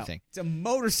truck or anything. No, it's a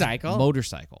motorcycle.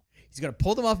 Motorcycle. He's going to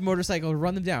pull them off a motorcycle and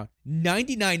run them down.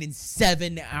 99 in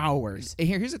 7 hours. And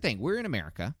here's the thing. We're in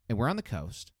America, and we're on the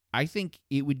coast. I think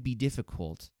it would be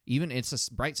difficult, even it's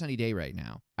a bright sunny day right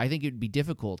now, I think it would be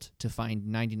difficult to find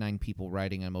 99 people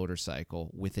riding a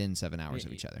motorcycle within 7 hours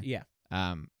of each other. Yeah.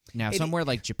 Now, somewhere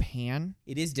like Japan.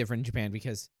 It is different in Japan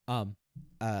because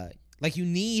like you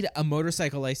need a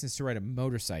motorcycle license to ride a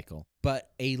motorcycle, but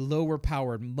a lower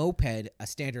powered moped, a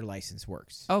standard license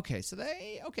works. Okay, so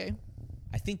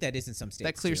I think that is in some states.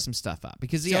 that clears too. some stuff up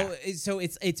because So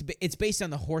it's based on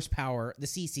the horsepower, the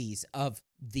cc's of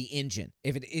the engine.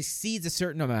 If it exceeds a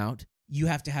certain amount, you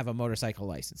have to have a motorcycle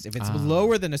license. If it's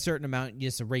lower than a certain amount,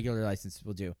 just a regular license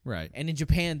will do. Right. And in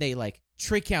Japan, they like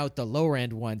trick out the lower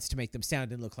end ones to make them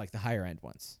sound and look like the higher end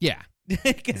ones. Yeah.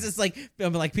 Because it's like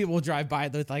people will drive by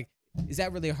with like, is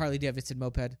that really a Harley Davidson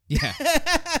moped? Yeah.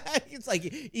 It's like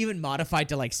even modified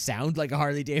to like sound like a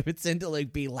Harley Davidson to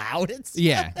like be loud.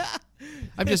 Yeah.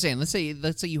 I'm just saying, let's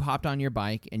say you hopped on your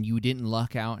bike and you didn't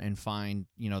luck out and find,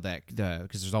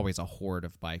 because there's always a horde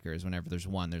of bikers. Whenever there's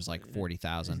one, there's like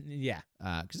 40,000. Yeah.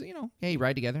 Because, hey,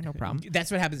 ride together, no problem. That's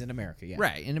what happens in America, yeah.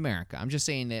 Right, in America. I'm just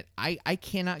saying that I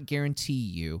cannot guarantee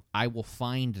you I will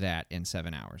find that in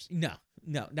 7 hours. No,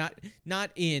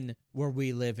 not in where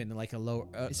we live in like a lower.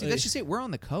 See, let's just say we're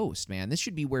on the coast, man. This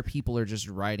should be where people are just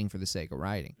riding for the sake of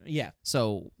riding. Yeah.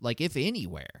 So, like, if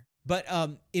anywhere. But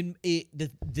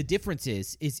the difference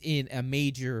is in a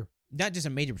major, not just a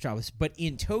major metropolis, but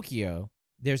in Tokyo,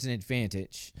 there's an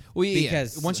advantage. Well, yeah,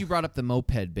 because once you brought up the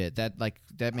moped bit, that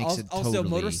makes it totally. Also,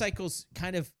 motorcycles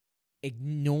kind of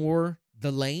ignore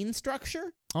the lane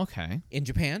structure. Okay. In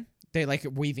Japan, they like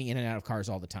weaving in and out of cars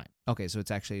all the time. Okay, so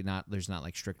it's actually there's not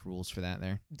like strict rules for that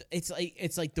there. It's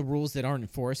like the rules that aren't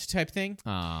enforced type thing.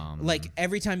 Like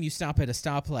every time you stop at a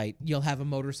stoplight, you'll have a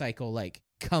motorcycle like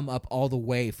come up all the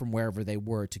way from wherever they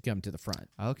were to come to the front.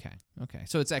 Okay.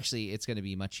 So it's going to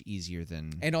be much easier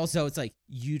than. And also, it's like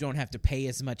you don't have to pay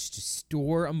as much to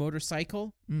store a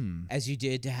motorcycle as you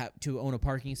did to own a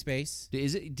parking space.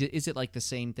 Is it like the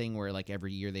same thing where like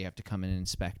every year they have to come in and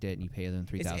inspect it and you pay them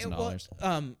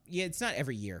 $3,000? Yeah, it's not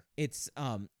every year. It's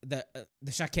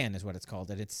the shaken is what it's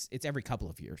called. It's every couple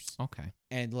of years. Okay.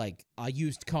 And like a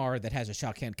used car that has a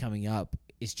shaken coming up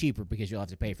is cheaper because you'll have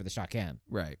to pay for the shaken.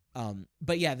 Right.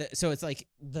 But yeah, so it's like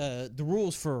the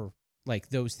rules for like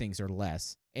those things are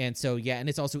less. And so yeah, and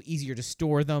it's also easier to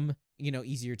store them,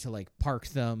 easier to like park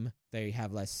them. They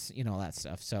have less, all that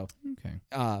stuff. So okay.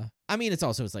 I mean it's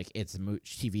like it's a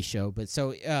TV show, but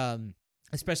so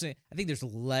especially I think there's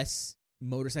less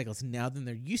motorcycles now than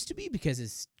there used to be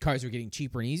because cars are getting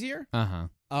cheaper and easier.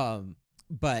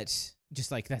 But just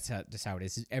like that's how it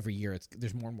is every year.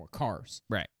 There's more and more cars,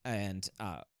 right? And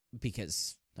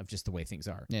because of just the way things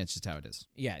are. Yeah, it's just how it is.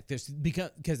 Yeah, there's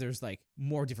because there's like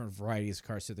more different varieties of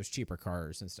cars, so there's cheaper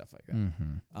cars and stuff like that.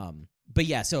 Mm-hmm. But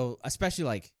yeah, so especially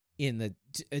like in the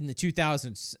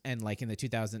 2000s and like in the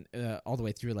 2000 all the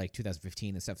way through like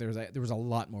 2015 and stuff, there was a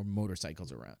lot more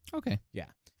motorcycles around. Okay.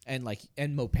 And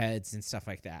mopeds and stuff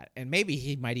like that. And maybe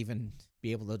he might even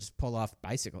be able to just pull off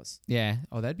bicycles. Yeah.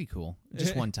 Oh, that'd be cool.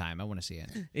 Just one time. I want to see it.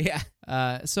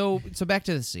 Yeah. So back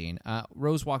to the scene.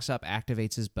 Rose walks up,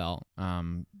 activates his belt,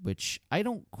 which I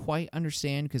don't quite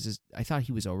understand because I thought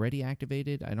he was already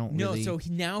activated. I don't No, really... so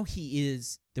now he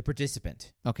is the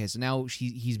participant. Okay, so now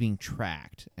he's being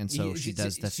tracked, and so she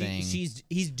does the thing.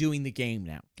 He's doing the game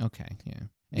now. Okay, yeah.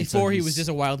 And Before so he was just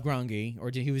a wild grungy, or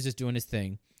he was just doing his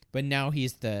thing. But now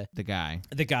he's the guy.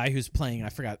 The guy who's playing. I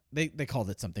forgot. They called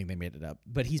it something. They made it up.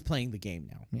 But he's playing the game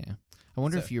now. Yeah. I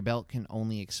wonder if your belt can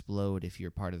only explode if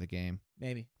you're part of the game.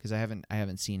 Maybe. Because I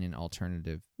haven't seen an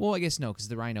alternative. Well, I guess no, because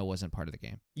the Rhino wasn't part of the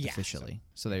game officially.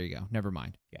 So there you go. Never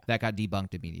mind. Yeah. That got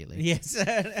debunked immediately. Yes.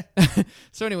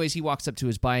 So anyways, he walks up to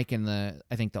his bike, and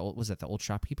was that the old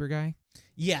shopkeeper guy?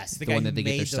 Yes, the guy one who that they get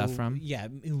their made stuff from? Yeah,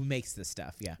 who makes the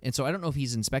stuff, yeah. And so I don't know if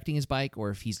he's inspecting his bike or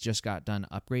if he's just got done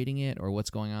upgrading it or what's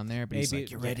going on there, but he's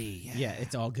like, "You're ready." Yeah,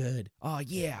 it's all good. Oh,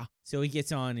 yeah. So he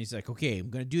gets on, he's like, "Okay, I'm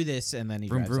going to do this," and then he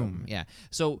Vroom, drives vroom. on. Yeah.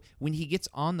 So when he gets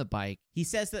on the bike, He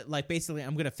says that, like, basically,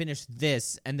 I'm going to finish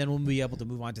this, and then we'll be able to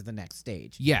move on to the next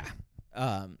stage. yeah.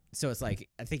 So it's like,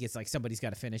 I think it's like somebody's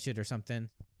got to finish it or something.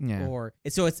 Yeah. Or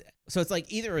it's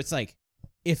like either it's like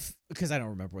because I don't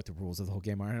remember what the rules of the whole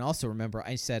game are, and also remember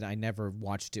I said I never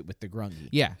watched it with the grungy.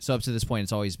 Yeah, so up to this point,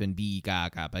 it's always been B, ga,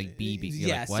 ga, B, B. You're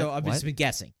Yeah, like, what? so I've What? just been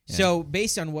guessing. Yeah. So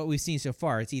based on what we've seen so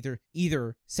far, it's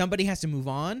either somebody has to move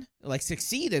on, like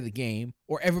succeed at the game,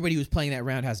 or everybody who's playing that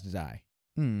round has to die.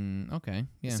 Okay,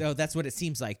 yeah. So that's what it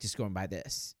seems like, just going by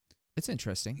this. It's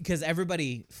interesting. Because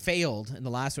everybody failed in the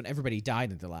last one, everybody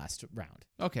died in the last round.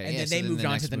 Okay, And yeah, then so they moved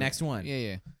on to the move- next one. Yeah,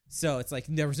 yeah. So it's like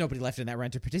there was nobody left in that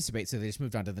round to participate, so they just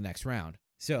moved on to the next round.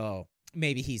 So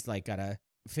maybe he's like gotta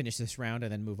finish this round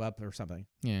and then move up or something.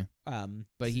 Yeah.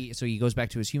 But he goes back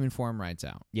to his human form, rides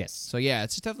out. Yes. So yeah,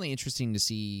 it's definitely interesting to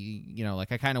see,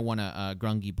 like I kind of want a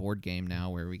Grungy board game now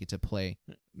where we get to play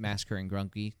Massacre and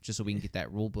Grungy just so we can get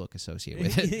that rule book associated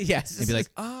with it. Yes. And be like,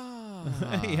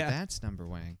 oh, Yeah. that's number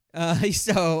one.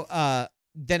 So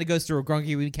then it goes through a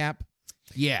Grungy recap.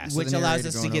 Yeah. So which the allows narrator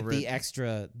us to going get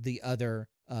over the other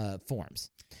forms.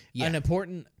 Yeah. An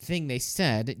important thing they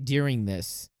said during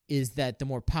this is that the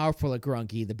more powerful a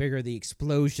Grungy, the bigger the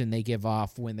explosion they give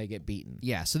off when they get beaten.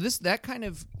 Yeah, so that kind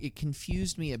of it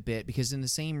confused me a bit because in the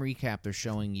same recap they're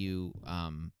showing you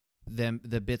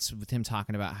the bits with him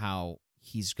talking about how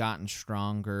he's gotten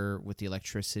stronger with the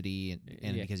electricity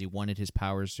and Yeah. because he wanted his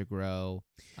powers to grow.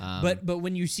 But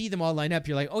when you see them all line up,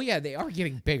 you're like, oh yeah, they are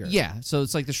getting bigger. yeah, so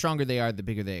it's like the stronger they are, the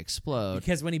bigger they explode.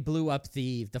 Because when he blew up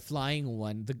the flying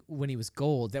one, when he was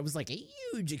gold, that was like a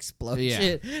huge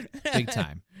explosion. Big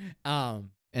time.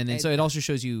 And then so it also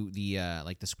shows you the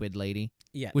like the squid lady,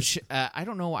 Yeah. which I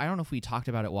don't know if we talked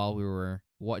about it while we were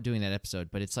doing that episode,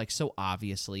 but it's like so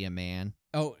obviously a man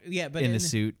Oh yeah, but in the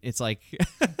suit. It's like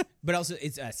but also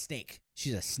it's a snake.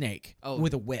 She's a snake. Oh.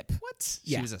 With a whip. what?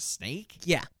 Yeah. She was a snake?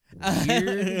 Yeah.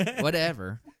 Weird.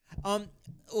 Whatever.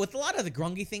 With a lot of the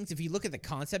Grungy things, if you look at the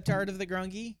concept art of the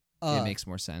Grungy, It makes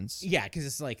more sense. yeah, because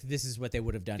it's like this is what they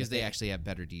would have done Because if they actually have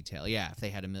better detail. Yeah, if they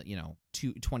had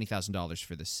 $20,000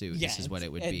 for the suit, this is what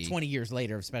it would and be. 20 years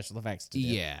later of special effects. To do.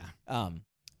 Yeah.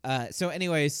 So,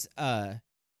 anyways, and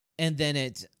then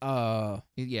it Yeah,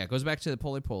 it goes back to the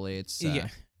Pole. It's Yeah.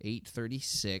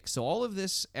 8:36. So all of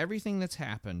this, everything that's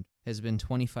happened has been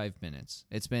 25 minutes.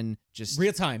 It's been just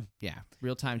real time.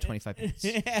 real time 25 minutes.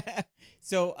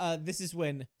 So this is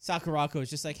when Sakurako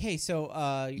is just like, hey,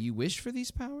 so You wish for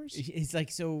these powers? he's like,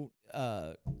 so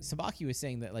Sabaki was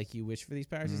saying that like you wish for these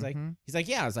powers. Mhm. He's like,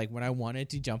 yeah. I was like, when I wanted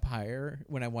to jump higher,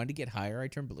 when I wanted to get higher, I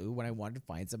turned blue. When I wanted to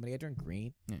find somebody, I turned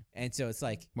green. Yeah. And so it's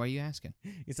like, Why are you asking?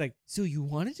 it's like, so you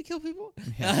wanted to kill people?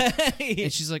 Yeah.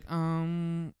 And she's like,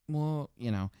 well,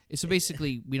 So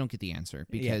basically, we don't get the answer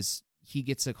because he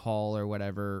gets a call or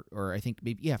whatever, or I think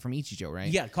maybe, from Ichijo,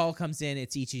 right? Yeah, call comes in.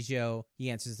 It's Ichijo. He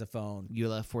answers the phone.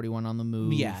 ULF-41 on the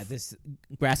move. Yeah, this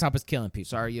grasshopper's killing people.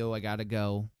 Sorry, yo, I gotta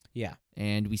go. Yeah.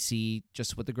 And we see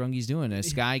just what the Grungy's doing.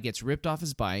 This guy gets ripped off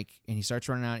his bike, and he starts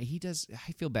running out.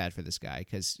 I feel bad for this guy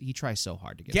because he tries so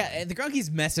hard to get Yeah, away. and the Grungy's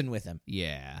messing with him.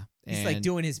 Yeah. He's like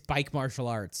doing his bike martial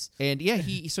arts. And yeah,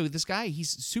 so this guy, he's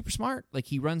super smart. Like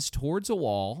he runs towards a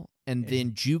wall and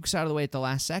then jukes out of the way at the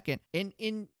last second. And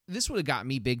in this would have got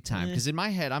me big time because in my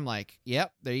head I'm like,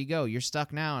 yep, there you go, you're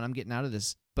stuck now, and I'm getting out of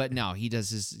this. But no, he does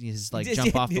his like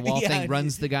jump off the wall thing,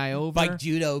 runs the guy over, like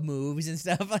judo moves and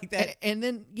stuff like that, and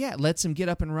then lets him get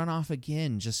up and run off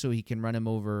again just so he can run him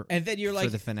over. And then you're like, for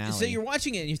the finale. So you're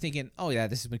watching it and you're thinking, oh yeah,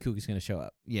 this is when Kuga's going to show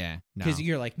up. Yeah, because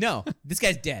you're like, no, this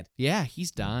guy's dead. Yeah,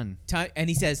 he's done. And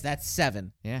he says that's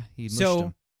 7. Yeah, he mushed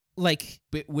him. Like,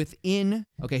 but within,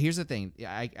 okay, here's the thing.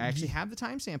 I actually have the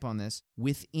timestamp on this.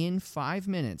 Within 5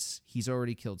 minutes, he's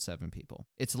already killed 7 people.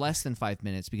 It's less than 5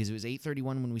 minutes because it was 8:31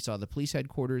 when we saw the police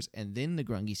headquarters, and then the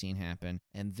Grungy scene happened,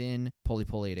 and then Poli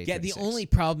Poli at 8:36. Yeah, the only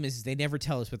problem is they never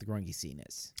tell us what the Grungy scene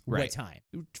is. Right. What time.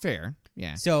 Fair,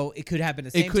 yeah. So it could happen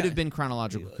at the same time. It could have been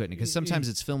chronological, couldn't it? Because sometimes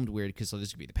it's filmed weird because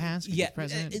this could be the past, could be the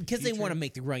present, because they want to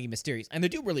make the Grungy mysterious. And they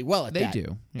do really well at that. They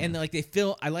do. Yeah. And like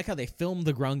I like how they film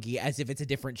the Grungy as if it's a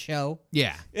different show.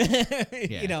 Yeah.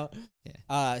 You know.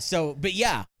 Yeah. But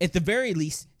yeah, at the very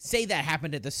least, say that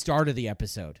happened at the start of the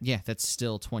episode. Yeah, that's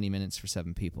still 20 minutes for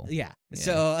 7 people. Yeah.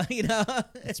 So,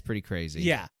 it's pretty crazy.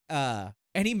 Yeah.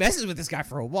 And he messes with this guy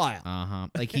for a while.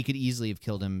 Like he could easily have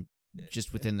killed him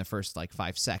just within the first like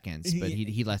 5 seconds, but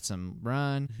he lets him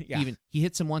run. Yeah. He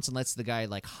hits him once and lets the guy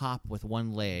like hop with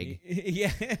one leg.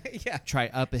 Yeah. Try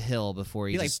up a hill before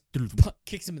he just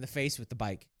kicks him in the face with the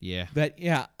bike. Yeah. But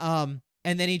yeah,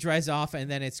 and then he drives off,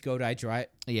 and then it's Godai drive.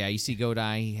 Yeah, you see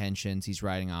Godai, he henshins, he's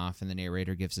riding off, and the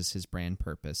narrator gives us his brand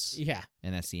purpose. Yeah.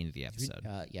 And that's the end of the episode.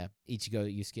 Yeah. Ichigo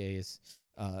Yusuke is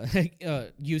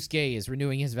Yusuke is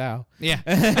renewing his vow. Yeah.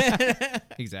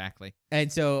 Exactly.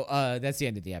 And so that's the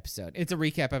end of the episode. It's a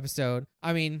recap episode.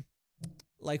 I mean,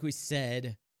 like we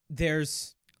said,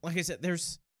 there's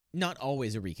not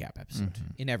always a recap episode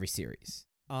in every series.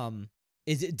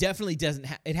 It definitely doesn't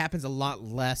it happens a lot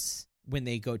less when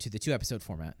they go to the 2-episode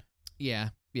format. Yeah,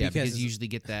 because you usually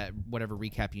get that whatever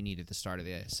recap you need at the start of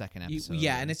the second episode.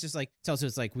 And it's just like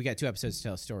it's like we got 2 episodes to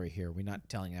tell a story here. We're not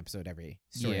telling an episode every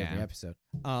episode.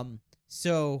 And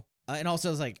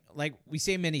also it's like we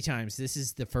say many times, this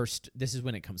is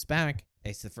when it comes back.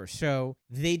 It's the first show.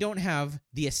 They don't have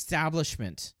the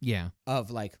establishment of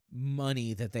like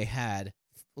money that they had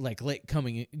like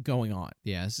going on.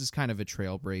 Yeah, this is kind of a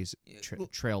trailblazing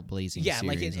yeah, series.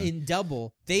 like in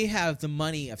Double, they have the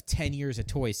money of 10 years of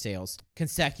toy sales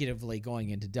consecutively going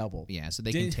into Double. Yeah, so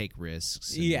they can take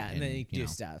risks. And then they do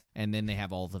stuff. And then they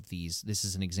have all of these. This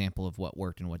is an example of what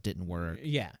worked and what didn't work.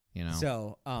 Yeah. You know.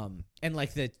 So, and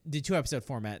like the 2-episode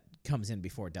format comes in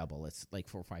before Double. It's like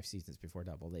 4 or 5 seasons before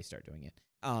Double they start doing it.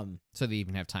 So they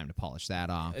even have time to polish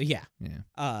that off. Yeah.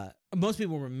 Yeah. Most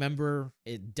people remember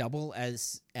it Double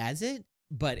as it,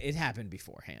 but it happened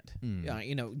beforehand.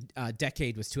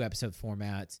 Decade was 2-episode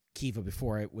formats. Kiva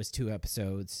before it was 2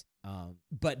 episodes.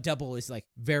 But Double is like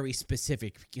very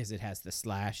specific because it has the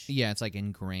slash. Yeah, it's like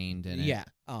ingrained in it. Yeah.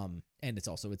 And it's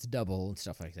Double and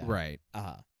stuff like that. Right.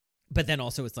 But then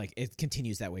also it's like it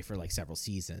continues that way for like several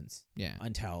seasons. Yeah.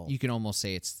 Until you can almost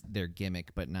say it's their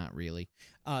gimmick, but not really.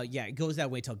 It goes that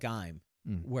way till Gaim,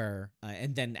 where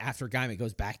and then after Gaim it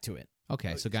goes back to it.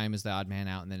 Okay, so Gaim is the odd man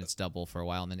out, and then it's Double for a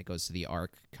while, and then it goes to the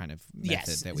arc kind of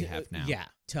method that we have now. Yeah.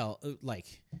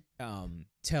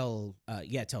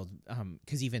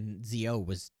 Because even Zio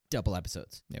was double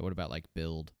episodes. Yeah. What about like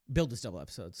Build? Build was double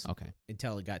episodes. Okay.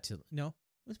 Until it got to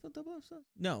was Build double episodes?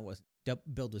 No, it wasn't.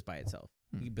 Build was by itself.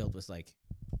 Build was like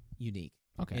unique.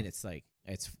 Okay. And it's like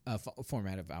it's a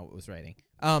format of how it was writing.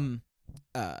 And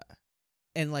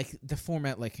like the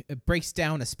format like it breaks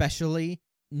down especially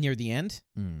near the end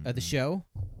of the show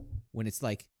when it's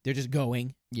like they're just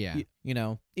going. Yeah.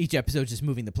 Each episode just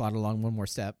moving the plot along one more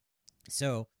step.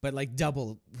 So, but like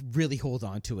Double really hold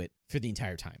on to it for the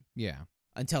entire time. Yeah.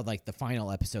 Until like the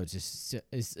final episode just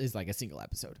is like a single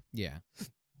episode. Yeah.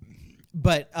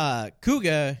 But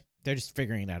Kuga, they're just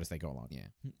figuring it out as they go along.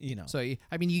 Yeah. So, I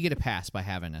mean, you get a pass by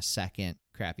having a second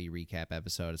crappy recap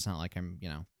episode. It's not like I'm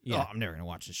never going to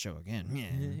watch this show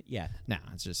again. Yeah. No,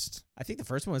 it's just... I think the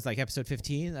first one was like episode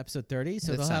 15, episode 30.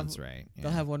 So that sounds right. Yeah.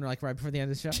 They'll have one like right before the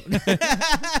end of the show.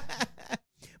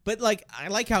 But like, I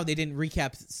like how they didn't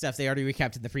recap stuff they already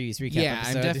recapped in the previous recap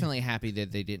episode. I'm definitely happy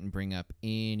that they didn't bring up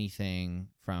anything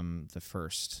from the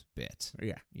first bit.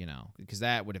 Yeah. Because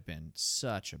that would have been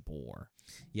such a bore.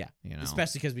 Yeah.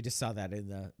 Especially because we just saw that in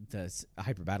the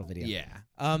Hyper Battle video.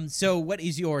 Yeah. So what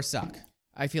is your suck?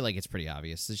 I feel like it's pretty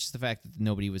obvious. It's just the fact that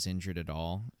nobody was injured at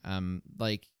all.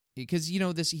 Because,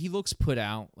 he looks put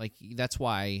out. Like, that's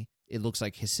why it looks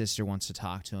like his sister wants to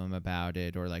talk to him about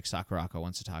it, or like Sakurako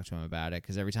wants to talk to him about it,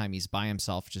 because every time he's by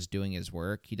himself just doing his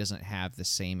work, he doesn't have the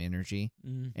same energy.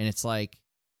 And it's like,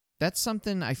 That's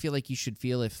something I feel like you should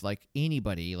feel if like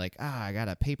anybody like, I got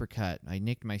a paper cut. I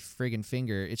nicked my friggin'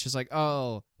 finger. It's just like,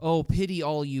 oh, pity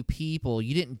all you people.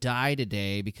 You didn't die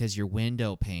today because your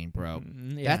window pane broke.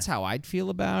 Yeah. That's how I'd feel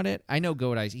about it. I know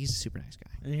Goat Eyes, he's a super nice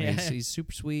guy. Yeah. He's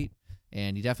super sweet.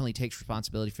 And he definitely takes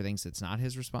responsibility for things that's not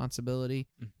his responsibility.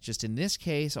 Just in this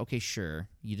case, okay, sure,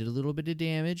 you did a little bit of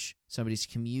damage. Somebody's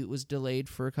commute was delayed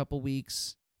for a couple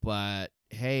weeks. But,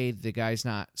 hey, the guy's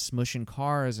not smushing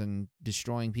cars and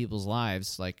destroying people's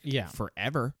lives, like,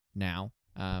 forever now.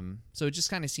 So it just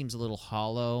kind of seems a little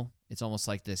hollow. It's almost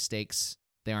like the stakes,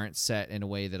 they aren't set in a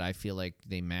way that I feel like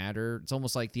they matter. It's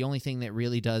almost like the only thing that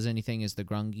really does anything is the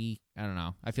grungy. I don't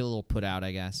know. I feel a little put out,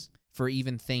 I guess, for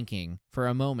even thinking for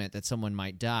a moment that someone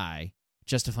might die,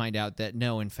 just to find out that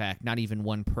no, in fact, not even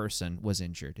one person was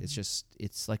injured.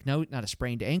 It's like, no, not a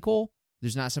sprained ankle.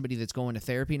 There's not somebody that's going to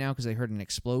therapy now because they heard an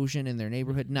explosion in their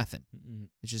neighborhood. Nothing.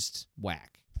 It's just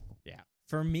whack. Yeah.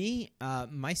 For me,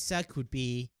 my sec would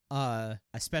be,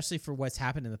 especially for what's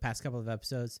happened in the past couple of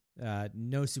episodes,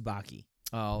 no Tsubaki.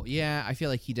 Oh, yeah. I feel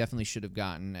like he definitely should have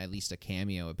gotten at least a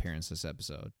cameo appearance this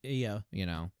episode. Yeah. You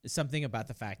know? Something about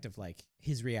the fact of, like,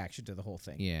 his reaction to the whole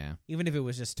thing. Yeah. Even if it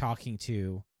was just talking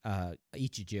to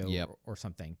Ichijo or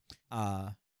something.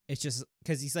 It's just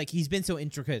because he's been so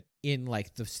intricate in,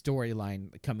 like, the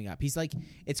storyline coming up. He's like,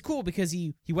 it's cool because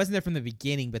he wasn't there from the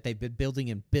beginning, but they've been building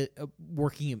him,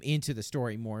 working him into the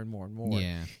story more and more and more.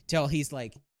 Yeah. Till he's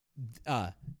like,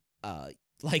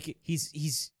 like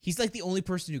he's like the only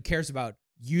person who cares about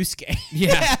Yusuke.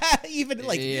 Yeah. even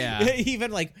like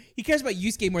he cares about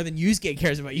Yusuke more than Yusuke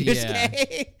cares about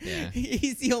Yusuke. Yeah.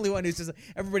 He's the only one who's just,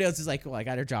 everybody else is like, well, I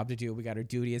got our job to do, we got our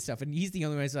duty and stuff, and he's the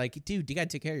only one who's like, dude, you gotta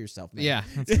take care of yourself, man. Yeah.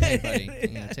 That's okay, buddy.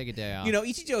 Take a day off. You know,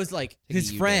 Ichijo is like Take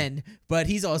his friend, but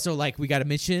he's also like, we got a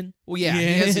mission. Well, yeah,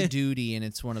 he has a duty, and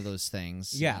it's one of those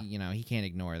things. Yeah. You know, he can't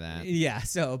ignore that. Yeah,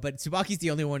 so, but Tsubaki's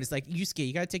the only one who's like, Yusuke,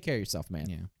 you gotta take care of yourself, man.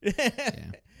 Yeah.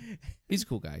 Yeah. He's a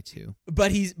cool guy too.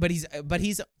 But he's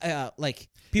like,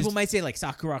 people might say like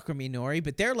Sakurako or Minori,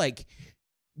 but they're like,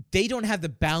 they don't have the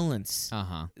balance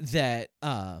that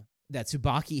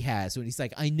Tsubaki has when he's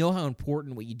like, I know how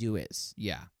important what you do is.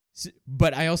 Yeah.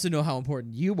 But I also know how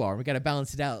important you are. We got to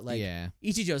balance it out. Like, yeah.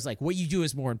 Ichijo's like, what you do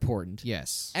is more important.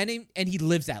 Yes. And he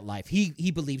lives that life.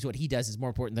 He believes what he does is more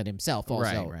important than himself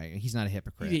also. Right. He's not a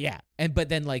hypocrite. Yeah. But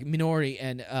then like Minori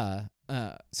and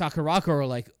Sakurako are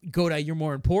like, Godai, you're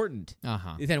more important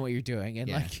than what you're doing. And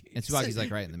like, and Tsubaki's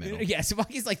like right in the middle. Yeah,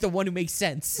 Tsubaki's like the one who makes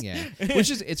sense. Yeah.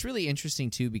 It's really interesting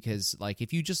too, because like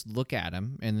if you just look at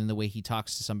him and then the way he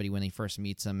talks to somebody when he first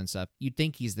meets them and stuff, you'd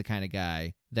think he's the kind of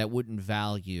guy that wouldn't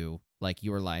value like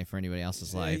your life or anybody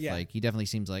else's life. Yeah. Like he definitely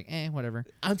seems like, whatever.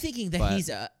 I'm thinking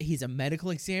that he's a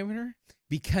medical examiner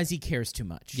because he cares too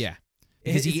much. Yeah.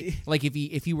 Because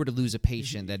if he were to lose a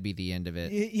patient, that'd be the end of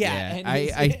it. Yeah.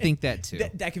 I think that too.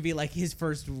 That could be like his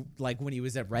first, like when he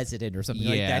was a resident or something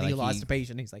like that. He lost a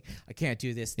patient. He's like, I can't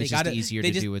do this. It's just easier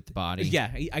to do with the body. Yeah,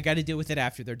 I got to deal with it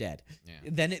after they're dead.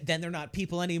 Yeah. Then they're not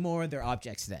people anymore. They're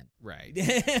objects. Then right.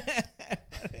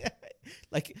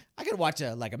 Like I could watch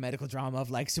a medical drama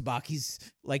of like Tsubaki's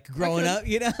like growing up,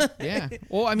 you know? Yeah.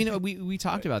 Well, I mean, we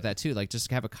talked about that too. Like just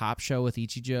have a cop show with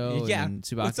Ichijo. Yeah. And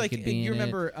Tsubaki could be in it. You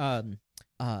remember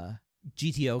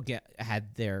GTO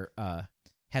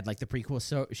had like the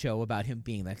prequel show about him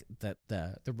being like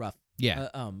the rough in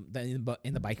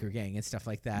the biker gang and stuff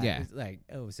like that. Yeah. Like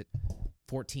was it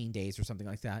 14 days or something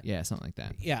like that? Yeah, something like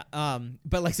that. Yeah.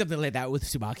 But like something like that with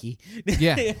Tsubaki.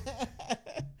 Yeah.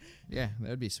 Yeah, that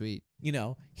would be sweet. You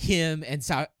know, him and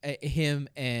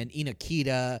Inakita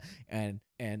and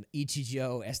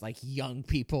Ichijo as like young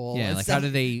people. Yeah, like stuff. how do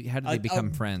they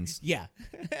become friends? Yeah.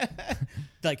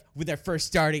 Like when they're first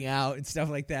starting out and stuff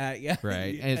like that. Yeah.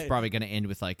 Right. And it's probably going to end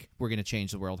with like, we're going to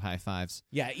change the world, high fives.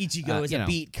 Yeah, Ichigo is a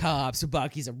beat cop,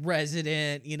 Tsubaki's a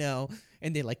resident, you know,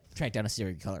 and they like track down a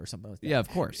serial killer or something like that. Yeah, of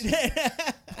course.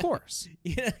 Of course.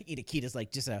 Yeah, Inakita's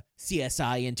like just a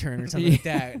CSI intern or something like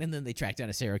that, and then they track down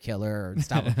a serial killer or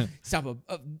stop a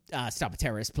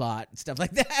terrorist plot and stuff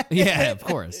like that. Yeah, of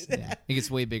course. Yeah. It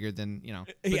gets way bigger than, you know.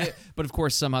 But, Yeah. but of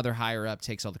course, some other higher up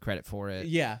takes all the credit for it.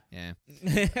 Yeah. Yeah.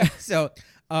 So,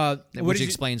 which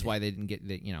explains why they didn't get,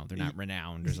 they're not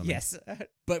renowned or something. Yes,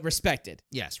 but respected.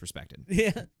 Yes, respected.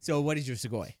 Yeah. So, what is your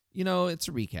Sugoi? It's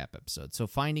a recap episode. So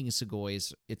finding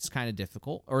Sugois, it's kind of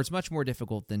difficult, or it's much more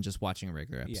difficult than just watching a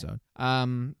regular episode.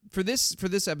 For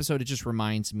this episode, it just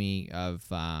reminds me of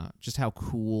just how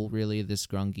cool really this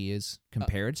Grungy is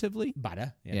comparatively.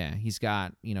 Bada. Yeah, he's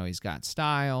got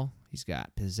style, he's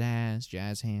got pizzazz,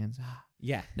 jazz hands.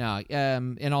 Yeah. No,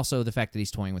 and also the fact that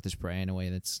he's toying with his prey in a way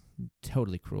that's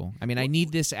totally cruel. I mean, I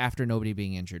need this after nobody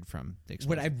being injured from the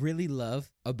What explosion. I really love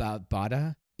about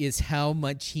Bada is how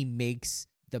much he makes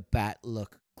the bat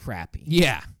look crappy.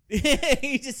 Yeah.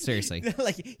 He just Seriously.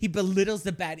 like he belittles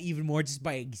the bat even more just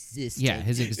by existing. Yeah,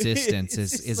 his existence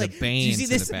It's is just a like, bane do you see to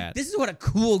this? the bat. This is what a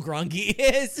cool grungy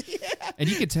is. And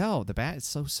you could tell the bat is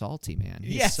so salty, man.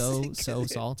 He's Yes. so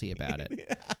salty about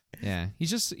it. Yeah, he's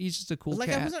just a cool Like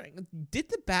cat. I was wondering, did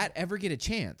the bat ever get a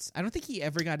chance? I don't think he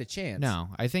ever got a chance. No,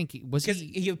 I think was because he?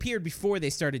 he appeared before they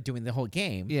started doing the whole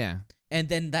game. Yeah, And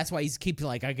then that's why he's keep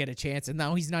like I get a chance, and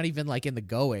now he's not even like in the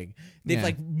going. They've Yeah.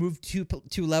 like moved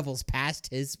two levels past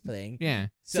his thing. yeah.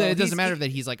 So So it doesn't he's- matter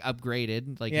that he's like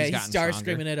upgraded. Like Yeah, he's he's gotten star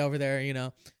stronger. screaming it over there, you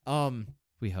know.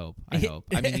 We hope. I hope.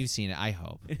 I mean, you've seen it. I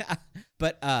hope.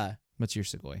 But What's your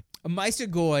Sugoi? my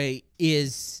Sugoi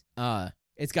is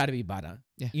it's got to be Bada.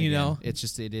 Yeah, You know? it's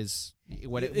just it is.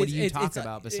 What do It's- you it's- talk it's-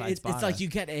 about besides it's Bada? like you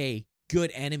get a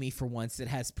good enemy for once that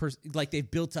has like they've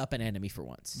built up an enemy for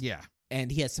once. Yeah. And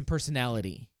he has some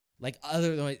personality. Like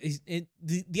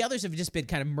the others have just been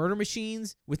kind of murder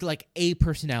machines with like a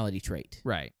personality trait.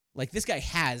 Right. Like this guy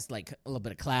has like a little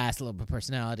bit of class, a little bit of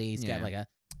personality. He's got Yeah.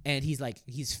 like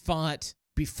he's fought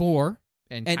before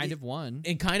And And kind it- of won.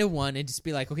 and kind of won and just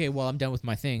be like, okay, well I'm done with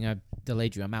my thing. I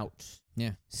delayed you. I'm out.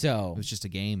 Yeah. So It was just a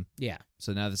game. yeah.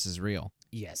 So now this is real.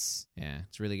 Yes. Yeah,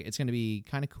 it's going to be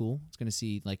kind of cool. It's going to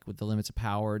see like with the limits of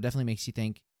power. Definitely makes you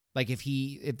think like if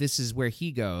this is where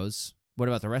he goes, what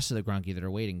about the rest of the Grunky that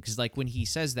are waiting? Because like when he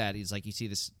says that, he's like you see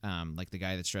this like the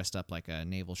guy that's dressed up like a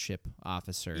naval ship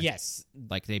officer. Yes.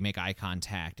 Like they make eye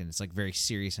contact and it's like very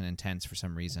serious and intense for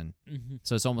some reason. Mm-hmm.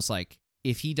 So it's almost like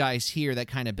if he dies here, that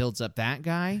kind of builds up that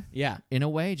guy Yeah. in a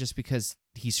way, just because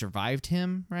he survived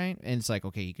him, right? And it's like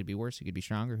okay, he could be worse, he could be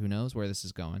stronger. Who knows where this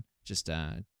is going? Just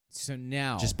So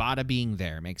now Bada being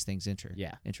there makes things So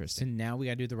interesting. now we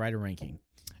gotta do the writer ranking.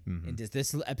 Mhm. And does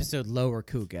this episode lower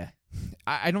Kuga?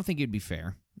 I don't think it'd be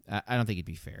fair. I don't think it'd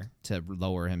be fair to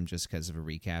lower him just because of a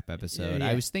recap episode. Yeah.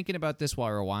 I was thinking about this while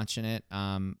we were watching it.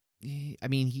 I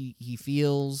mean, he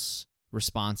feels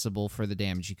responsible for the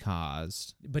damage he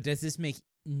caused. But does this make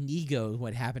Nego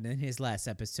what happened in his last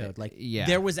episode? Like, Yeah.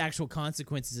 there was actual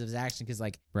consequences of his action because,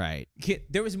 like, Right.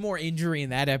 there was more injury in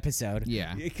that episode.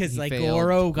 Yeah. Because He like failed.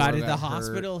 Goro got Goro to the got hurt.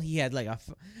 hospital. He had like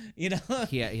you know.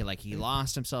 He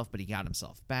lost himself, but he got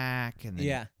himself back, and then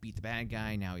Yeah. beat the bad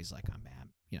guy. Now he's like,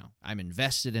 I'm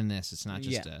invested in this. It's not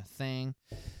just a thing.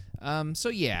 So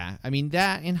yeah, I mean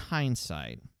that in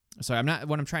hindsight. So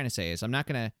what I'm trying to say is I'm not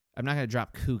gonna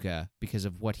drop Kuga because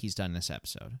of what he's done in this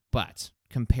episode. But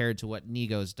compared to what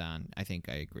Nego's done, I think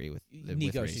I agree with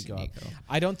Nego with should raising go up. Nego.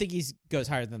 I don't think he goes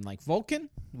higher than like Vulcan,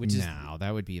 which is No,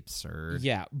 that would be absurd.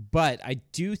 yeah. But I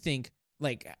do think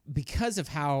like because of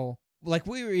how like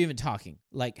we were even talking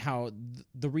like how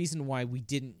the reason why we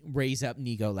didn't raise up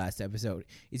Nego last episode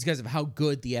is because of how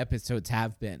good the episodes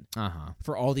have been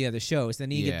for all the other shows. Then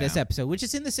you get this Yeah. episode, which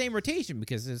is in the same rotation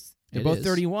because they're It both is.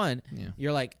 31. Yeah.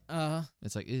 You're like,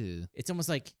 It's like, ew. it's almost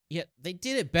like yeah, they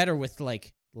did it better with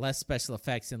like less special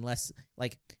effects and less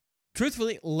like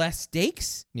truthfully less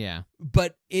stakes, Yeah.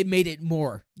 but it made it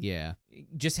more Yeah.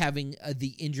 just having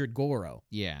the injured Goro.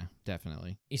 Yeah.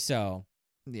 Definitely. So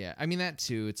Yeah, I mean that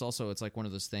too. It's like one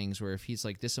of those things where if he's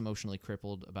like this emotionally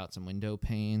crippled about some window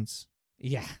panes,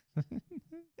 yeah,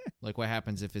 like what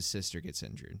happens if his sister gets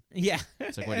injured? yeah.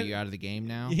 It's like, what are you out of the game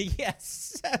now?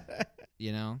 Yes.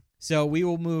 You know? So we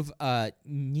will move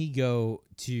Nego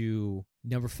to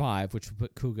number 5, which will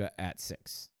put Kuga at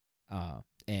 6,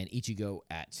 and Ichigo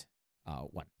at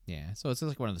 1. Yeah. So it's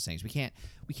like one of those things. We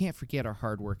can't forget our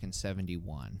hard work in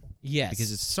 71 Yes,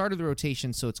 because it's the start of the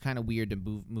rotation, so it's kind of weird to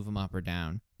move him up or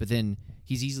down. But then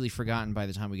he's easily forgotten by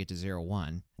the time we get to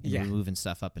 01, and Yeah. we're moving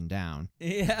stuff up and down.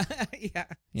 yeah, yeah.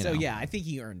 You So know. yeah, I think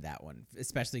he earned that one,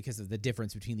 especially because of the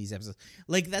difference between these episodes.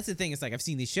 Like that's the thing. It's like I've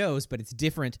seen these shows, but it's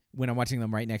different when I'm watching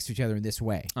them right next to each other in this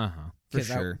way. For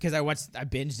sure. Because I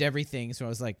binged everything, so I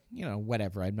was like,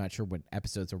 whatever. I'm not sure what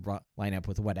episodes will line up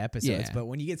with what episodes, Yeah. but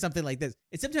when you get something like this,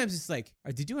 sometimes it's like,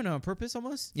 are they doing it on purpose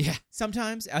almost? Yeah.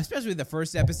 Sometimes, especially the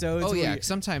first episodes. Oh where yeah. you-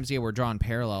 Sometimes we're drawing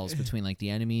parallels between like the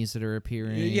enemies that are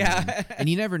appearing. Yeah. And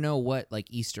you never know what like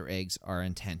Easter eggs are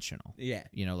intentional. Yeah.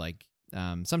 Like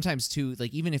sometimes too,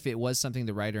 like even if it was something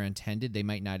the writer intended, they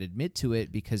might not admit to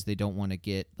it because they don't want to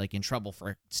get like in trouble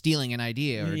for stealing an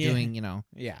idea or Yeah. doing,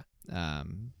 Yeah.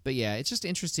 But yeah, it's just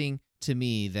interesting to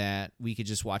me that we could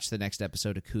just watch the next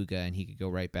episode of Kuga and he could go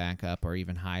right back up or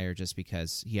even higher just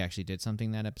because he actually did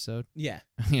something that episode. Yeah.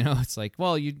 It's like,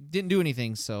 well, you didn't do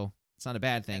anything, so it's not a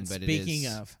bad thing, And but speaking it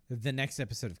is. of, the next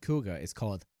episode of Kuga is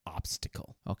called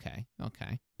Obstacle. Okay.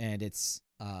 And it's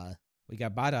We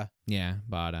got Bada. Yeah,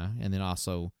 Bada. And then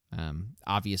also,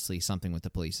 obviously, something with the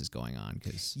police is going on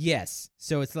because. Yes.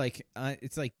 So it's like,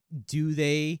 do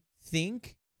they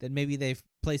think that maybe they've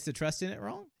placed the trust in it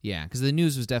wrong? Yeah, because the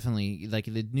news was definitely like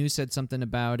the news said something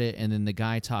about it, and then the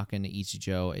guy talking to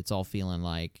Ichijo, it's all feeling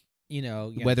like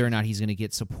whether or not he's going to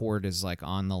get support is like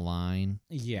on the line.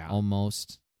 Yeah.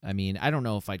 Almost. I mean, I don't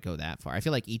know if I'd go that far. I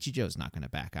feel like Ichijo's not going to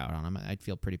back out on him. I'd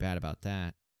feel pretty bad about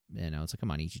that. It's like,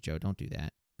 come on, Ichijo, don't do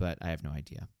that. But I have no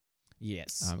idea.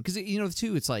 Yes. Because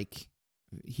too, it's like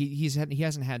he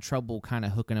hasn't had trouble kind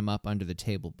of hooking him up under the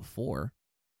table before.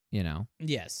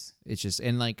 Yes. It's just,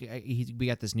 and like we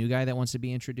got this new guy that wants to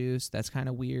be introduced. That's kind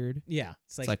of weird. Yeah.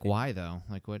 It's like why though?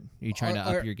 Like, what are you trying to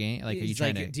up your game? Like, are you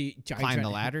trying to climb the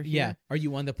ladder? Yeah. Here? Are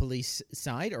you on the police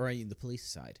side or are you the police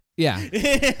side? Yeah.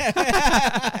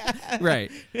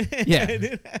 Right.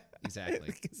 Yeah. Exactly.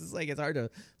 Because it's like it's hard to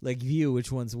like view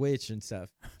which one's which and stuff.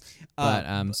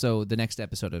 But so the next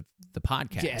episode of the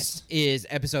podcast, yes, is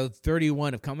episode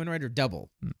 31 of Kamen Rider Double.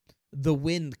 The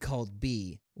wind called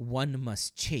B. One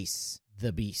must chase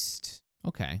the beast.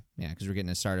 Okay, yeah, because we're getting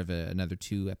the start of another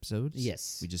 2 episodes.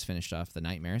 Yes, we just finished off the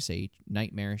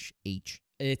Nightmarish H.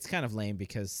 It's kind of lame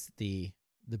because the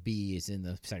B is in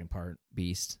the second part.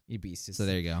 Beast. Beast is. So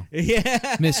there you go.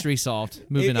 Yeah. Mystery solved.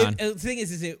 Moving on. The thing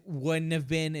is it wouldn't have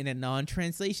been in a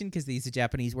non-translation because they use a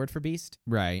Japanese word for beast.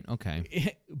 Right.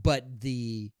 Okay. But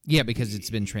because it's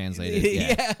been translated.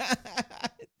 Yeah.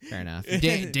 Fair enough.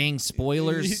 Dang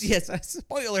spoilers. Yes,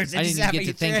 spoilers. I didn't even get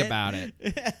to think about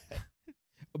it.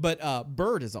 But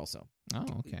Bird is also. Oh,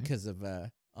 okay. Because of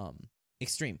the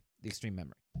extreme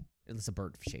memory. It's a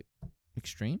bird shape.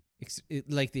 Extreme?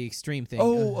 Like the extreme thing.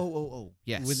 Oh.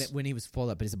 Yes. When he was full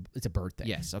up, but it's a bird thing.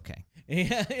 Yes, okay.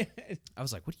 I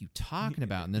was like, what are you talking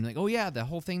about? And then like, oh yeah, the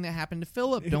whole thing that happened to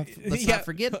Philip. Let's not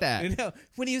forget that.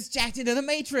 When he was jacked into the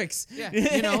Matrix. Yeah.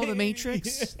 The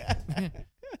Matrix.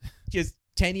 Just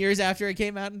 10 years after it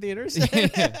came out in theaters.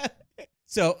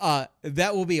 So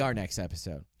that will be our next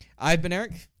episode. I've been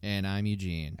Eric. And I'm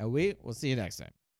Eugene. And we will see you next time.